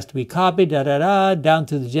translated, it has to be copied, down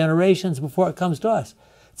through the generations before it comes to us.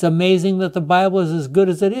 It's amazing that the Bible is as good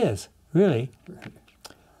as it is, really.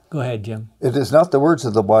 Go ahead, Jim. It is not the words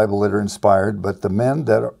of the Bible that are inspired, but the men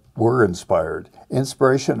that were inspired.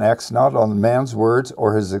 Inspiration acts not on man's words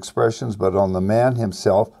or his expressions, but on the man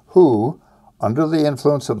himself, who, under the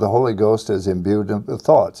influence of the Holy Ghost, is imbued with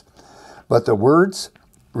thoughts. But the words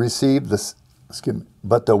receive the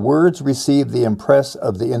impress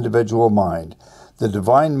of the individual mind. The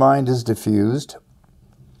divine mind is diffused.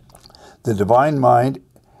 The divine mind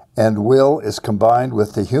and will is combined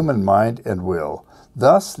with the human mind and will.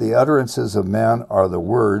 Thus, the utterances of man are the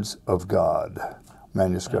words of God.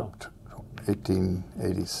 Manuscript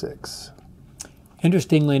 1886.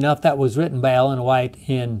 Interestingly enough, that was written by Ellen White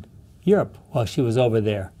in Europe while she was over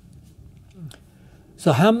there.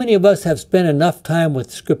 So how many of us have spent enough time with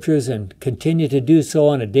Scriptures and continue to do so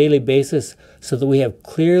on a daily basis so that we have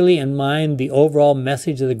clearly in mind the overall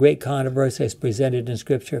message of the great controversy as presented in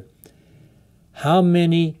Scripture? How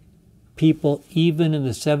many people, even in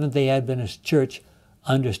the Seventh-day Adventist Church,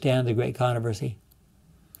 understand the great controversy?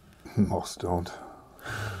 Most don't.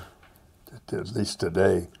 At least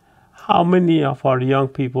today. How many of our young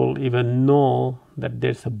people even know that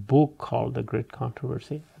there's a book called The Great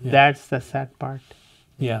Controversy? Yeah. That's the sad part.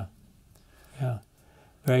 Yeah, yeah.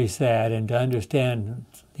 Very sad. And to understand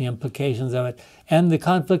the implications of it. And the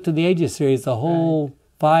Conflict of the Ages series, the whole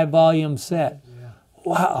 5-volume set. Yeah.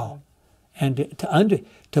 Wow. And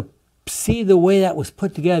to see the way that was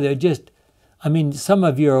put together, just, I mean, some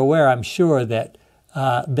of you are aware, I'm sure, that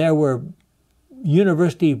there were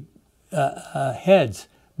university heads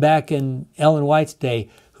back in Ellen White's day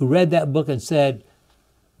who read that book and said,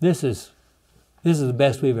 this is the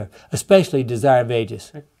best we've ever, especially Desire of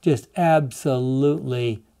Ages. Just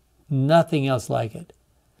absolutely nothing else like it.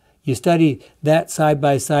 You study that side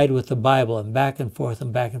by side with the Bible and back and forth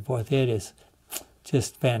and back and forth. It is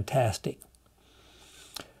just fantastic.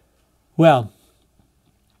 Well,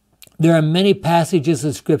 there are many passages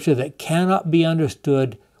of Scripture that cannot be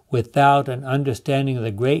understood without an understanding of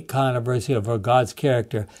the great controversy over God's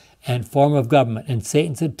character and form of government and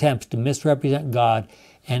Satan's attempts to misrepresent God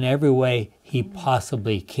in every way he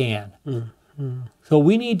possibly can. So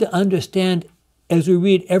we need to understand, as we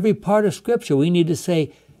read every part of Scripture, we need to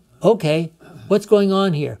say, okay, what's going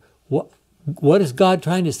on here? What is God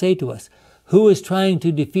trying to say to us? Who is trying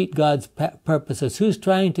to defeat God's purposes? Who's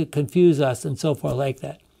trying to confuse us? And so forth like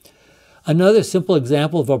that. Another simple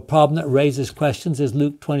example of a problem that raises questions is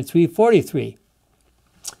Luke 23:43.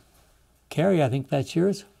 Carrie, I think that's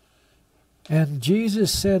yours. And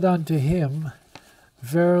Jesus said unto him,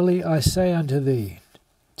 Verily I say unto thee,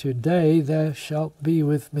 today thou shalt be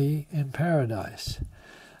with me in paradise.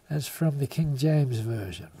 That's from the King James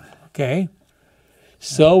Version. Okay.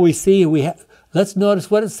 So we see, let's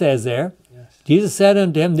notice what it says there. Yes. Jesus said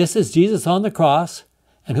unto him, this is Jesus on the cross.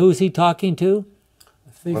 And who is he talking to?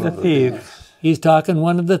 The thieves. He's talking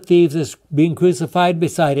one of the thieves is being crucified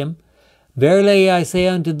beside him. Verily I say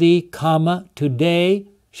unto thee, today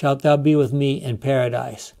shalt thou be with me in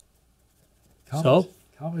paradise.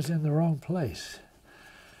 Comma's in the wrong place.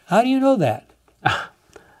 How do you know that?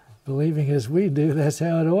 Believing as we do, that's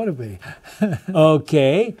how it ought to be.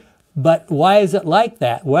 Okay, but why is it like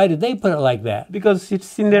that? Why did they put it like that? Because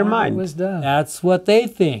it's in their It mind. was done. That's what they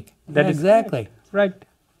think. That is exactly. Right.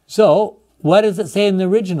 So, what does it say in the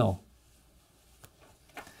original?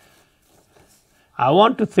 I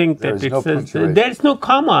want to think that There's it no says punctuation. there's no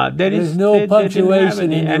comma. There's no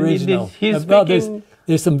punctuation in the and original. He's Well, speaking,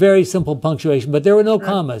 there's some very simple punctuation, but there were no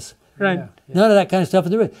commas. right. Yeah. None of that kind of stuff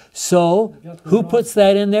in the original. So, who puts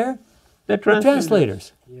that in there? The The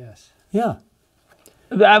translators. Yes. Yeah.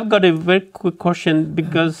 I've got a very quick question,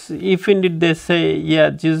 because if indeed they say, yeah,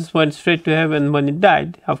 Jesus went straight to heaven when he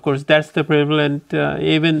died, of course that's the prevalent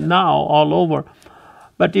even now all over.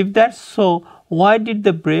 But if that's so, why did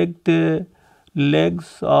they break the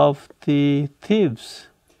legs of the thieves?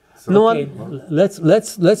 No Okay, one.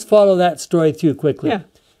 let's follow that story through quickly. Yeah.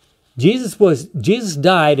 Jesus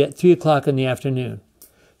died at 3:00 in the afternoon.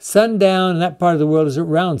 Sundown in that part of the world is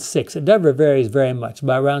around 6. It never varies very much,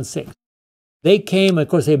 by around 6. They came, of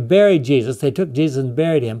course, they buried Jesus. They took Jesus and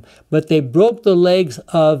buried him, but they broke the legs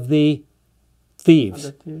of the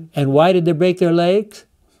thieves. And why did they break their legs?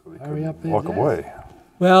 Hurry up there. Walk away.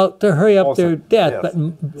 Well, to hurry up Also, their death, yes. but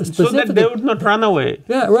So specifically, that they would not run away.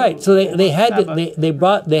 yeah, right. So they had to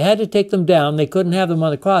Sabbath. they had to take them down. They couldn't have them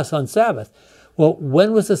on the cross on Sabbath. Well,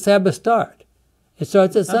 when was the Sabbath start? It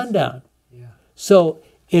starts at sundown. Yeah. So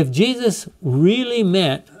if Jesus really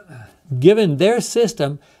meant, given their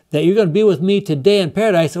system, that you're going to be with me today in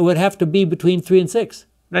paradise, it would have to be between 3 and 6.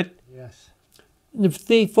 Right. Yes. The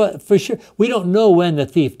thief, for sure, we don't know when the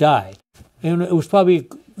thief died. And it was probably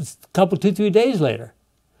a couple, 2-3 days later.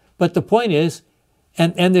 But the point is,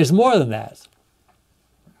 and there's more than that.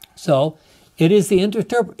 So it is the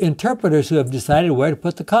interpreters who have decided where to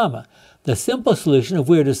put the comma. The simple solution, if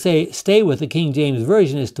we were to stay with the King James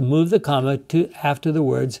Version, is to move the comma to after the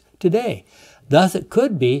words today. Thus it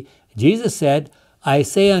could be, Jesus said, I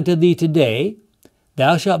say unto thee today,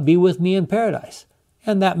 thou shalt be with me in paradise.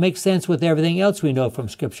 And that makes sense with everything else we know from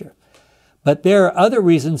Scripture. But there are other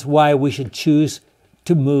reasons why we should choose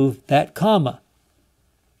to move that comma.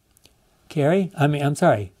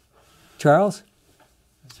 Charles?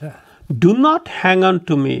 Do not hang on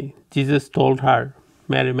to me, Jesus told her,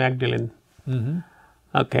 Mary Magdalene. Mm-hmm.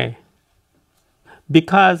 Okay.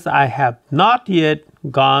 because I have not yet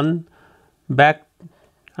gone back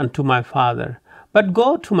unto my Father. But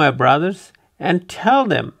go to my brothers and tell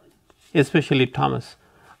them, especially Thomas,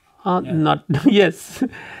 and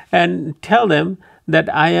tell them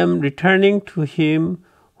that I am returning to him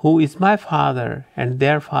who is my Father and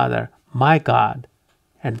their Father, my God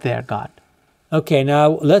and their God. Okay,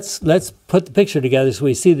 now let's put the picture together so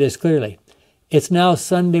we see this clearly. It's now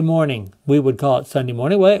Sunday morning. We would call it Sunday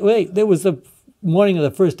morning. Wait, there was the morning of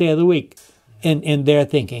the first day of the week in their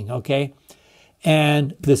thinking, okay?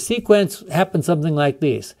 And the sequence happened something like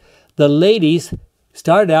this. The ladies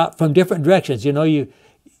started out from different directions. You know,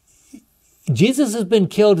 Jesus has been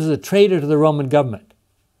killed as a traitor to the Roman government.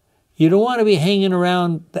 You don't want to be hanging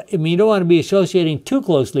around, I mean, you don't want to be associating too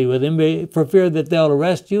closely with him for fear that they'll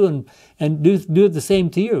arrest you and do the same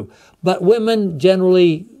to you. But women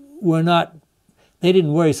generally were not, they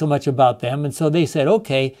didn't worry so much about them. And so they said,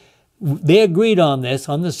 okay, they agreed on this,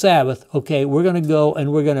 on the Sabbath, okay, we're going to go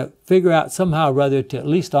and we're going to figure out somehow or other to at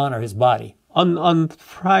least honor his body. On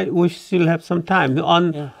Friday, we still have some time.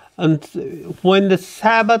 When the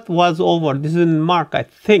Sabbath was over, this is in Mark, I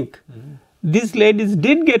think, these ladies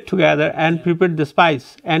did get together and prepared the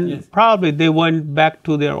spice. And probably they went back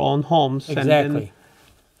to their own homes. Exactly.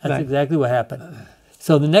 That's exactly what happened.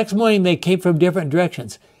 So the next morning they came from different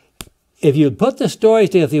directions. If you put the stories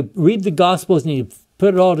together, if you read the Gospels and you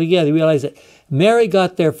put it all together, you realize that Mary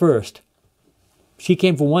got there first. She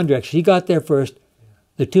came from one direction. She got there first.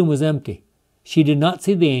 The tomb was empty. She did not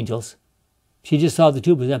see the angels. She just saw the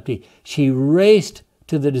tomb was empty. She raced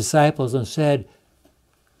to the disciples and said,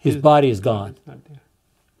 his body is gone.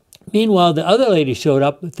 Meanwhile, the other lady showed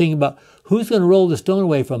up thinking about, who's going to roll the stone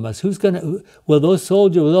away from us? Will those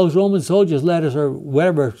Roman soldiers let us, or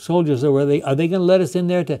whatever soldiers are they going to let us in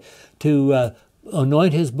there to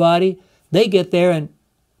anoint his body? They get there and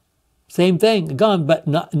same thing, gone. But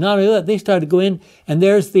not only that, they started to go in, and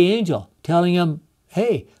there's the angel telling them,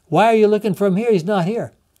 hey, why are you looking for him here? He's not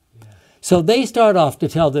here. Yeah. So they start off to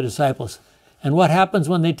tell the disciples. And what happens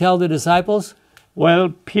when they tell the disciples?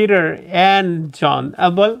 Well, Peter and John,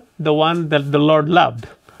 the one that the Lord loved.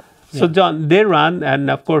 So John, they run, and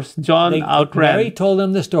of course John outran. Mary told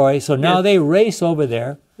them the story, so now they race over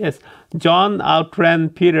there. Yes, John outran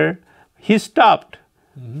Peter. He stopped.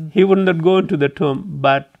 He would not go into the tomb,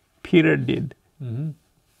 but Peter did.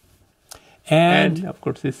 And of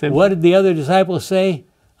course, what did the other disciples say?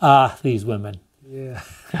 Ah, these women. Yeah,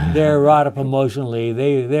 they're wrought up emotionally.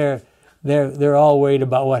 They're all worried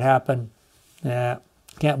about what happened. Yeah,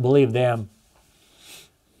 can't believe them.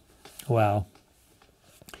 Wow.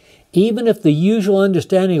 Even if the usual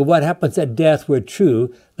understanding of what happens at death were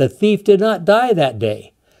true, the thief did not die that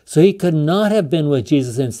day. So he could not have been with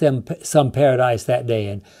Jesus in some paradise that day.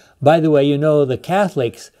 And by the way, the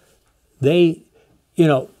Catholics, they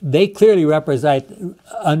clearly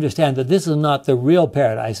understand that this is not the real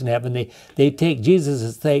paradise in heaven. They take Jesus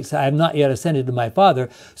as saying, I have not yet ascended to my Father.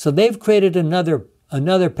 So they've created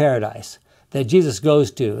another paradise that Jesus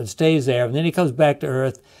goes to and stays there, and then he comes back to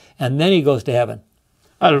earth, and then he goes to heaven.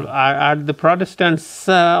 Are the Protestants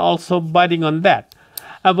also biting on that?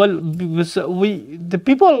 The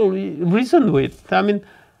people reason with. I mean,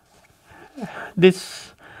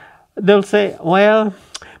 they'll say, well,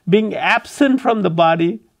 being absent from the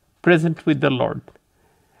body, present with the Lord.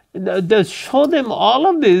 They show them all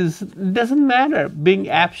of this. Doesn't matter. Being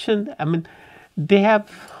absent, I mean, they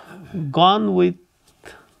have gone with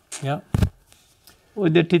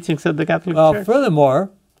the teachings of the Catholic Church.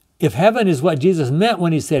 Furthermore, if heaven is what Jesus meant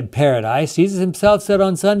when he said paradise, Jesus himself said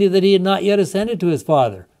on Sunday that he had not yet ascended to his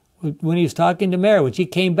Father when he was talking to Mary, when she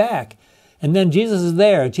came back. And then Jesus is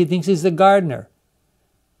there, and she thinks he's the gardener.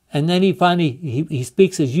 And then he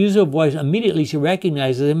speaks his usual voice. Immediately she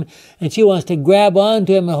recognizes him, and she wants to grab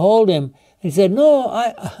onto him and hold him. He said, no,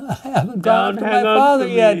 I haven't gone to my Father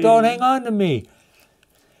yet. Don't hang on to me.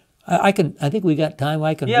 I think we got time.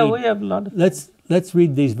 I can read. We have a lot of Let's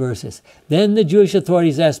read these verses. Then the Jewish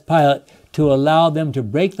authorities asked Pilate to allow them to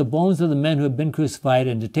break the bones of the men who had been crucified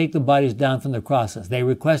and to take the bodies down from the crosses. They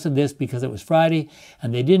requested this because it was Friday,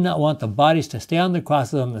 and they did not want the bodies to stay on the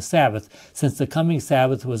crosses on the Sabbath, since the coming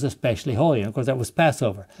Sabbath was especially holy. And of course, that was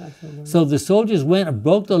Passover. So the soldiers went and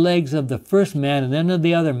broke the legs of the first man and then of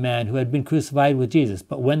the other man who had been crucified with Jesus.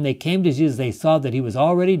 But when they came to Jesus, they saw that he was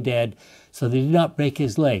already dead, so they did not break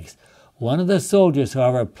his legs. One of the soldiers,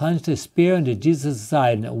 however, plunged his spear into Jesus'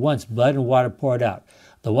 side, and at once blood and water poured out.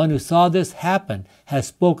 The one who saw this happen has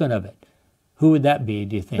spoken of it. Who would that be,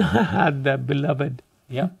 do you think? The beloved.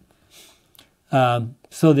 Yeah.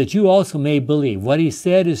 so that you also may believe. What he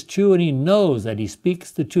said is true, and he knows that he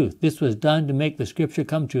speaks the truth. This was done to make the scripture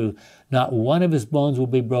come true. Not one of his bones will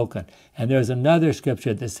be broken. And there's another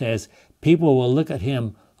scripture that says, people will look at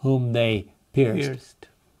him whom they pierced.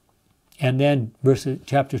 And then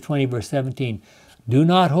chapter 20, verse 17, do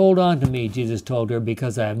not hold on to me, Jesus told her,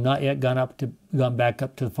 because I have not yet gone back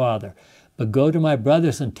up to the Father. But go to my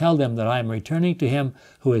brothers and tell them that I am returning to him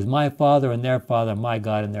who is my Father and their Father, my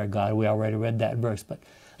God and their God. We already read that verse, but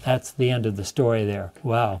that's the end of the story there.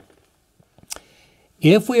 Wow.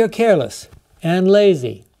 If we are careless and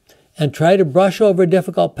lazy and try to brush over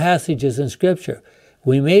difficult passages in Scripture,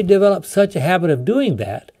 we may develop such a habit of doing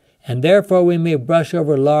that, and therefore we may brush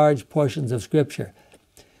over large portions of Scripture.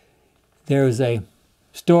 There is a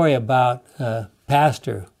story about a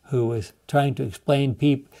pastor who was trying to explain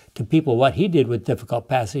to people what he did with difficult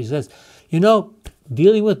passages. He says, you know,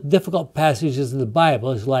 dealing with difficult passages in the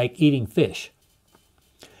Bible is like eating fish.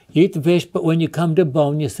 You eat the fish, but when you come to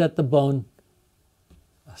bone, you set the bone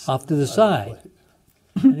off to the side.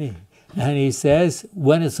 And he says,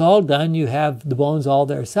 when it's all done, you have the bones all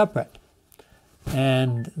there separate.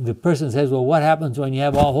 And the person says, well, what happens when you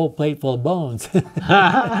have a whole plate full of bones?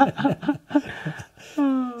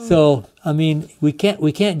 So, I mean, we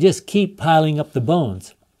can't just keep piling up the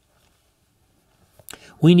bones.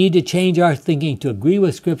 We need to change our thinking to agree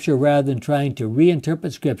with Scripture rather than trying to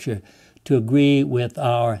reinterpret Scripture to agree with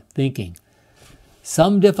our thinking.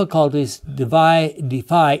 Some difficulties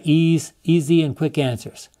defy easy and quick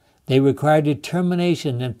answers. They require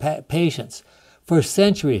determination and patience. For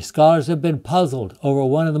centuries, scholars have been puzzled over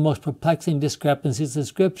one of the most perplexing discrepancies in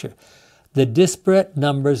Scripture, the disparate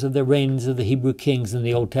numbers of the reignings of the Hebrew kings in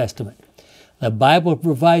the Old Testament. The Bible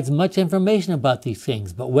provides much information about these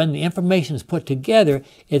things, but when the information is put together,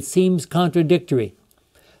 it seems contradictory.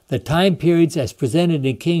 The time periods as presented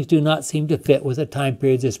in Kings do not seem to fit with the time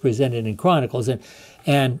periods as presented in Chronicles.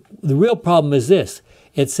 And the real problem is this.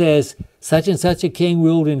 It says, such and such a king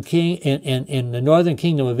ruled in the northern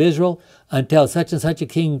kingdom of Israel until such and such a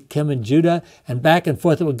king came in Judah, and back and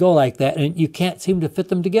forth it would go like that, and you can't seem to fit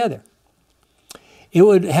them together. It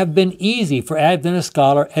would have been easy for Adventist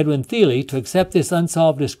scholar Edwin Thiele to accept this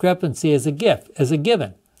unsolved discrepancy as a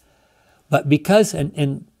given. But because,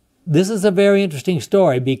 and this is a very interesting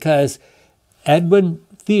story, because Edwin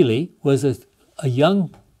Thiele was a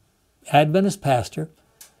young Adventist pastor,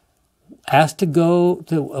 asked to go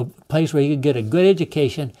to a place where he could get a good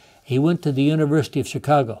education. He went to the University of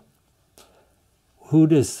Chicago.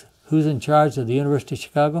 Who's in charge of the University of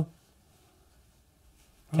Chicago?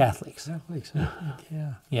 Catholics. Catholics,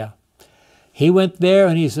 yeah. Yeah. He went there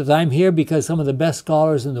and he says, I'm here because some of the best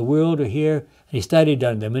scholars in the world are here. And he studied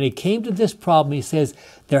under them. And he came to this problem. He says,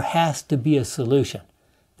 there has to be a solution.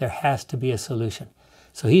 There has to be a solution.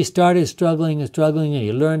 So he started struggling, and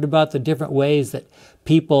he learned about the different ways that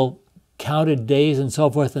people counted days and so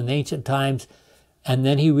forth in ancient times. And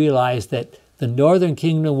then he realized that the northern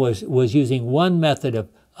kingdom was using one method of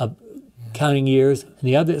counting years,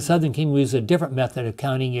 and the southern kingdom used a different method of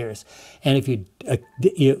counting years. And if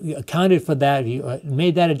you accounted for that, you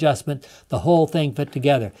made that adjustment, the whole thing fit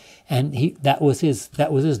together. And that was his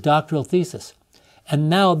doctoral thesis. And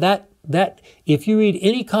now that if you read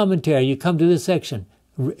any commentary, you come to this section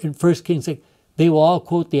in 1 Kings 6, they will all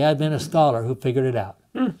quote the Adventist scholar who figured it out.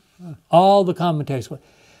 All the commentaries.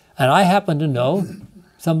 And I happen to know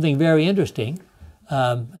something very interesting.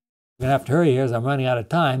 I'm going to have to hurry here as I'm running out of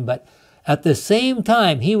time, but at the same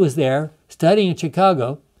time he was there studying in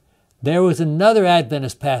Chicago, there was another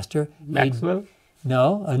Adventist pastor. Maxwell?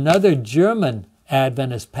 Another German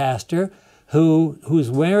Adventist pastor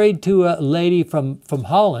who's married to a lady from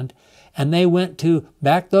Holland, and they went to,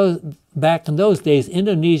 back in those days,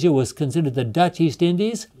 Indonesia was considered the Dutch East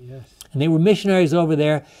Indies. Yes. And they were missionaries over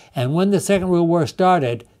there. And when the Second World War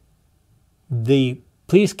started, the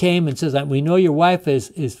police came and says, we know your wife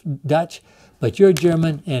is Dutch, but you're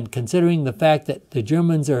German, and considering the fact that the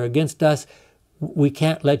Germans are against us, we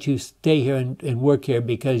can't let you stay here and work here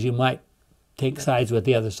because you might take sides with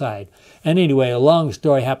the other side. And anyway, a long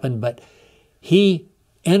story happened, but he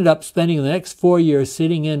ended up spending the next 4 years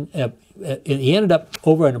sitting he ended up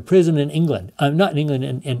over in a prison in England, not in England,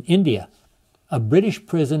 in India, a British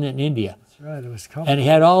prison in India. That's right, it was called. And he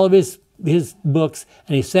had all of his books,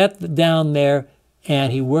 and he sat down there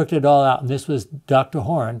and he worked it all out. And this was Dr.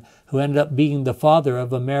 Horn, who ended up being the father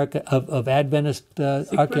of Adventist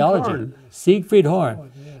archaeology. Siegfried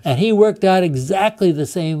Horn. Yes. And he worked out exactly the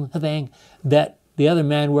same thing that the other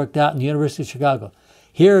man worked out in the University of Chicago.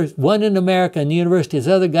 Here's one in America in the university, this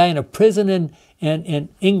other guy in a prison in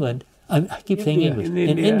England. I keep saying English.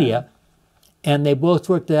 In India. And they both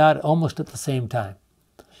worked it out almost at the same time.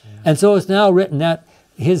 And so it's now written that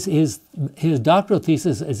his doctoral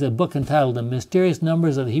thesis is a book entitled The Mysterious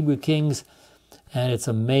Numbers of the Hebrew Kings, and it's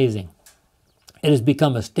amazing. It has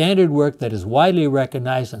become a standard work that is widely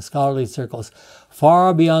recognized in scholarly circles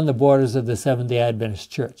far beyond the borders of the Seventh-day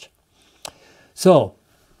Adventist Church. So,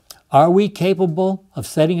 are we capable of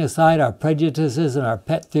setting aside our prejudices and our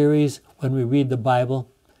pet theories when we read the Bible?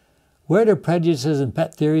 Where do prejudices and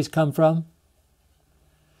pet theories come from?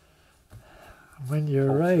 When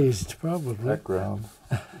you're raised, probably. Background.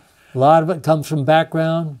 A lot of it comes from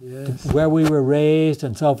background, Yes. where we were raised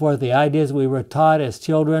and so forth, the ideas we were taught as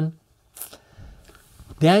children.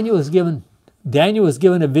 Daniel was given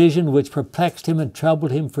a vision which perplexed him and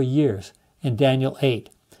troubled him for years in Daniel 8.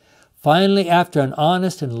 Finally, after an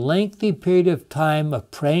honest and lengthy period of time of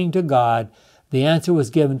praying to God, the answer was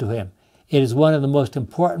given to him. It is one of the most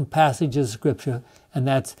important passages of Scripture, and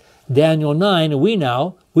that's Daniel 9. And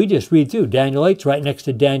we just read through. Daniel 8's right next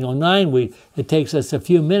to Daniel 9. It takes us a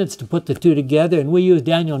few minutes to put the two together, and we use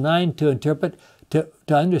Daniel 9 to interpret, to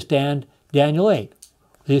understand Daniel 8.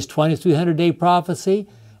 This 2,300-day prophecy,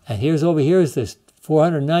 and here's this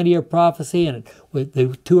 490-year prophecy, and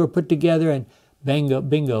the two are put together, and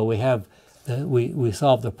bingo, we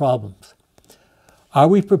solve the problems. Are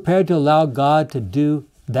we prepared to allow God to do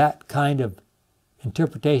that kind of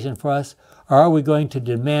interpretation for us, or are we going to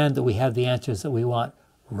demand that we have the answers that we want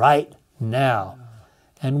right now?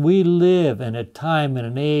 And we live in a time and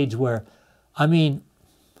an age where,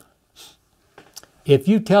 if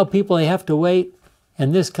you tell people they have to wait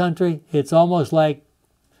in this country, it's almost like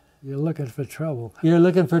you're looking for trouble. You're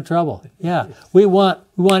looking for trouble. Yeah. We want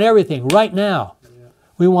everything right now. Yeah.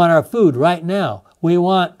 We want our food right now. We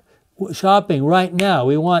want shopping right now.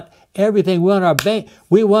 We want everything. We want our bank.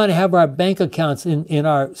 We want to have our bank accounts in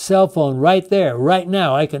our cell phone right there, right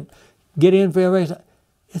now. I can get in for everything.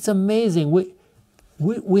 It's amazing.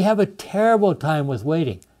 We have a terrible time with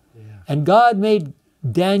waiting. Yeah. And God made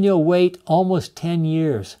Daniel wait almost 10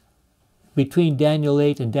 years between Daniel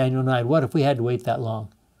 8 and Daniel 9. What if we had to wait that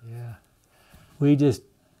long? We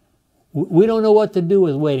don't know what to do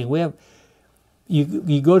with waiting.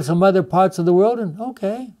 You go to some other parts of the world and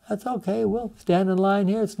okay, that's okay. We'll stand in line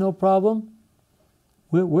here. It's no problem.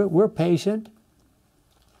 We're patient.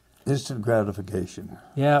 Instant gratification.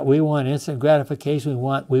 Yeah, we want instant gratification.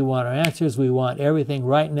 We want our answers. We want everything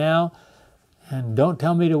right now. And don't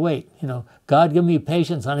tell me to wait. God, give me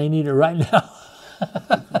patience, and I need it right now.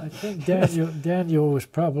 I think Daniel was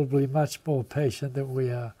probably much more patient than we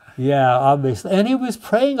are. Yeah, obviously. And he was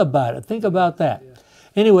praying about it. Think about that. Yeah.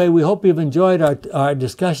 Anyway, we hope you've enjoyed our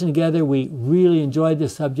discussion together. We really enjoyed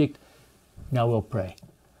this subject. Now we'll pray.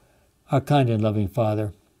 Our kind and loving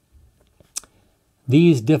Father,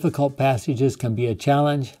 these difficult passages can be a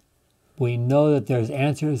challenge. We know that there's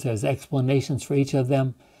answers, there's explanations for each of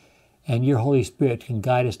them, and your Holy Spirit can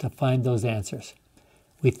guide us to find those answers.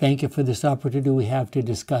 We thank you for this opportunity we have to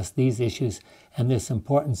discuss these issues and this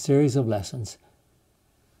important series of lessons.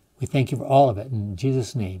 We thank you for all of it. In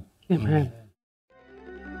Jesus' name, amen.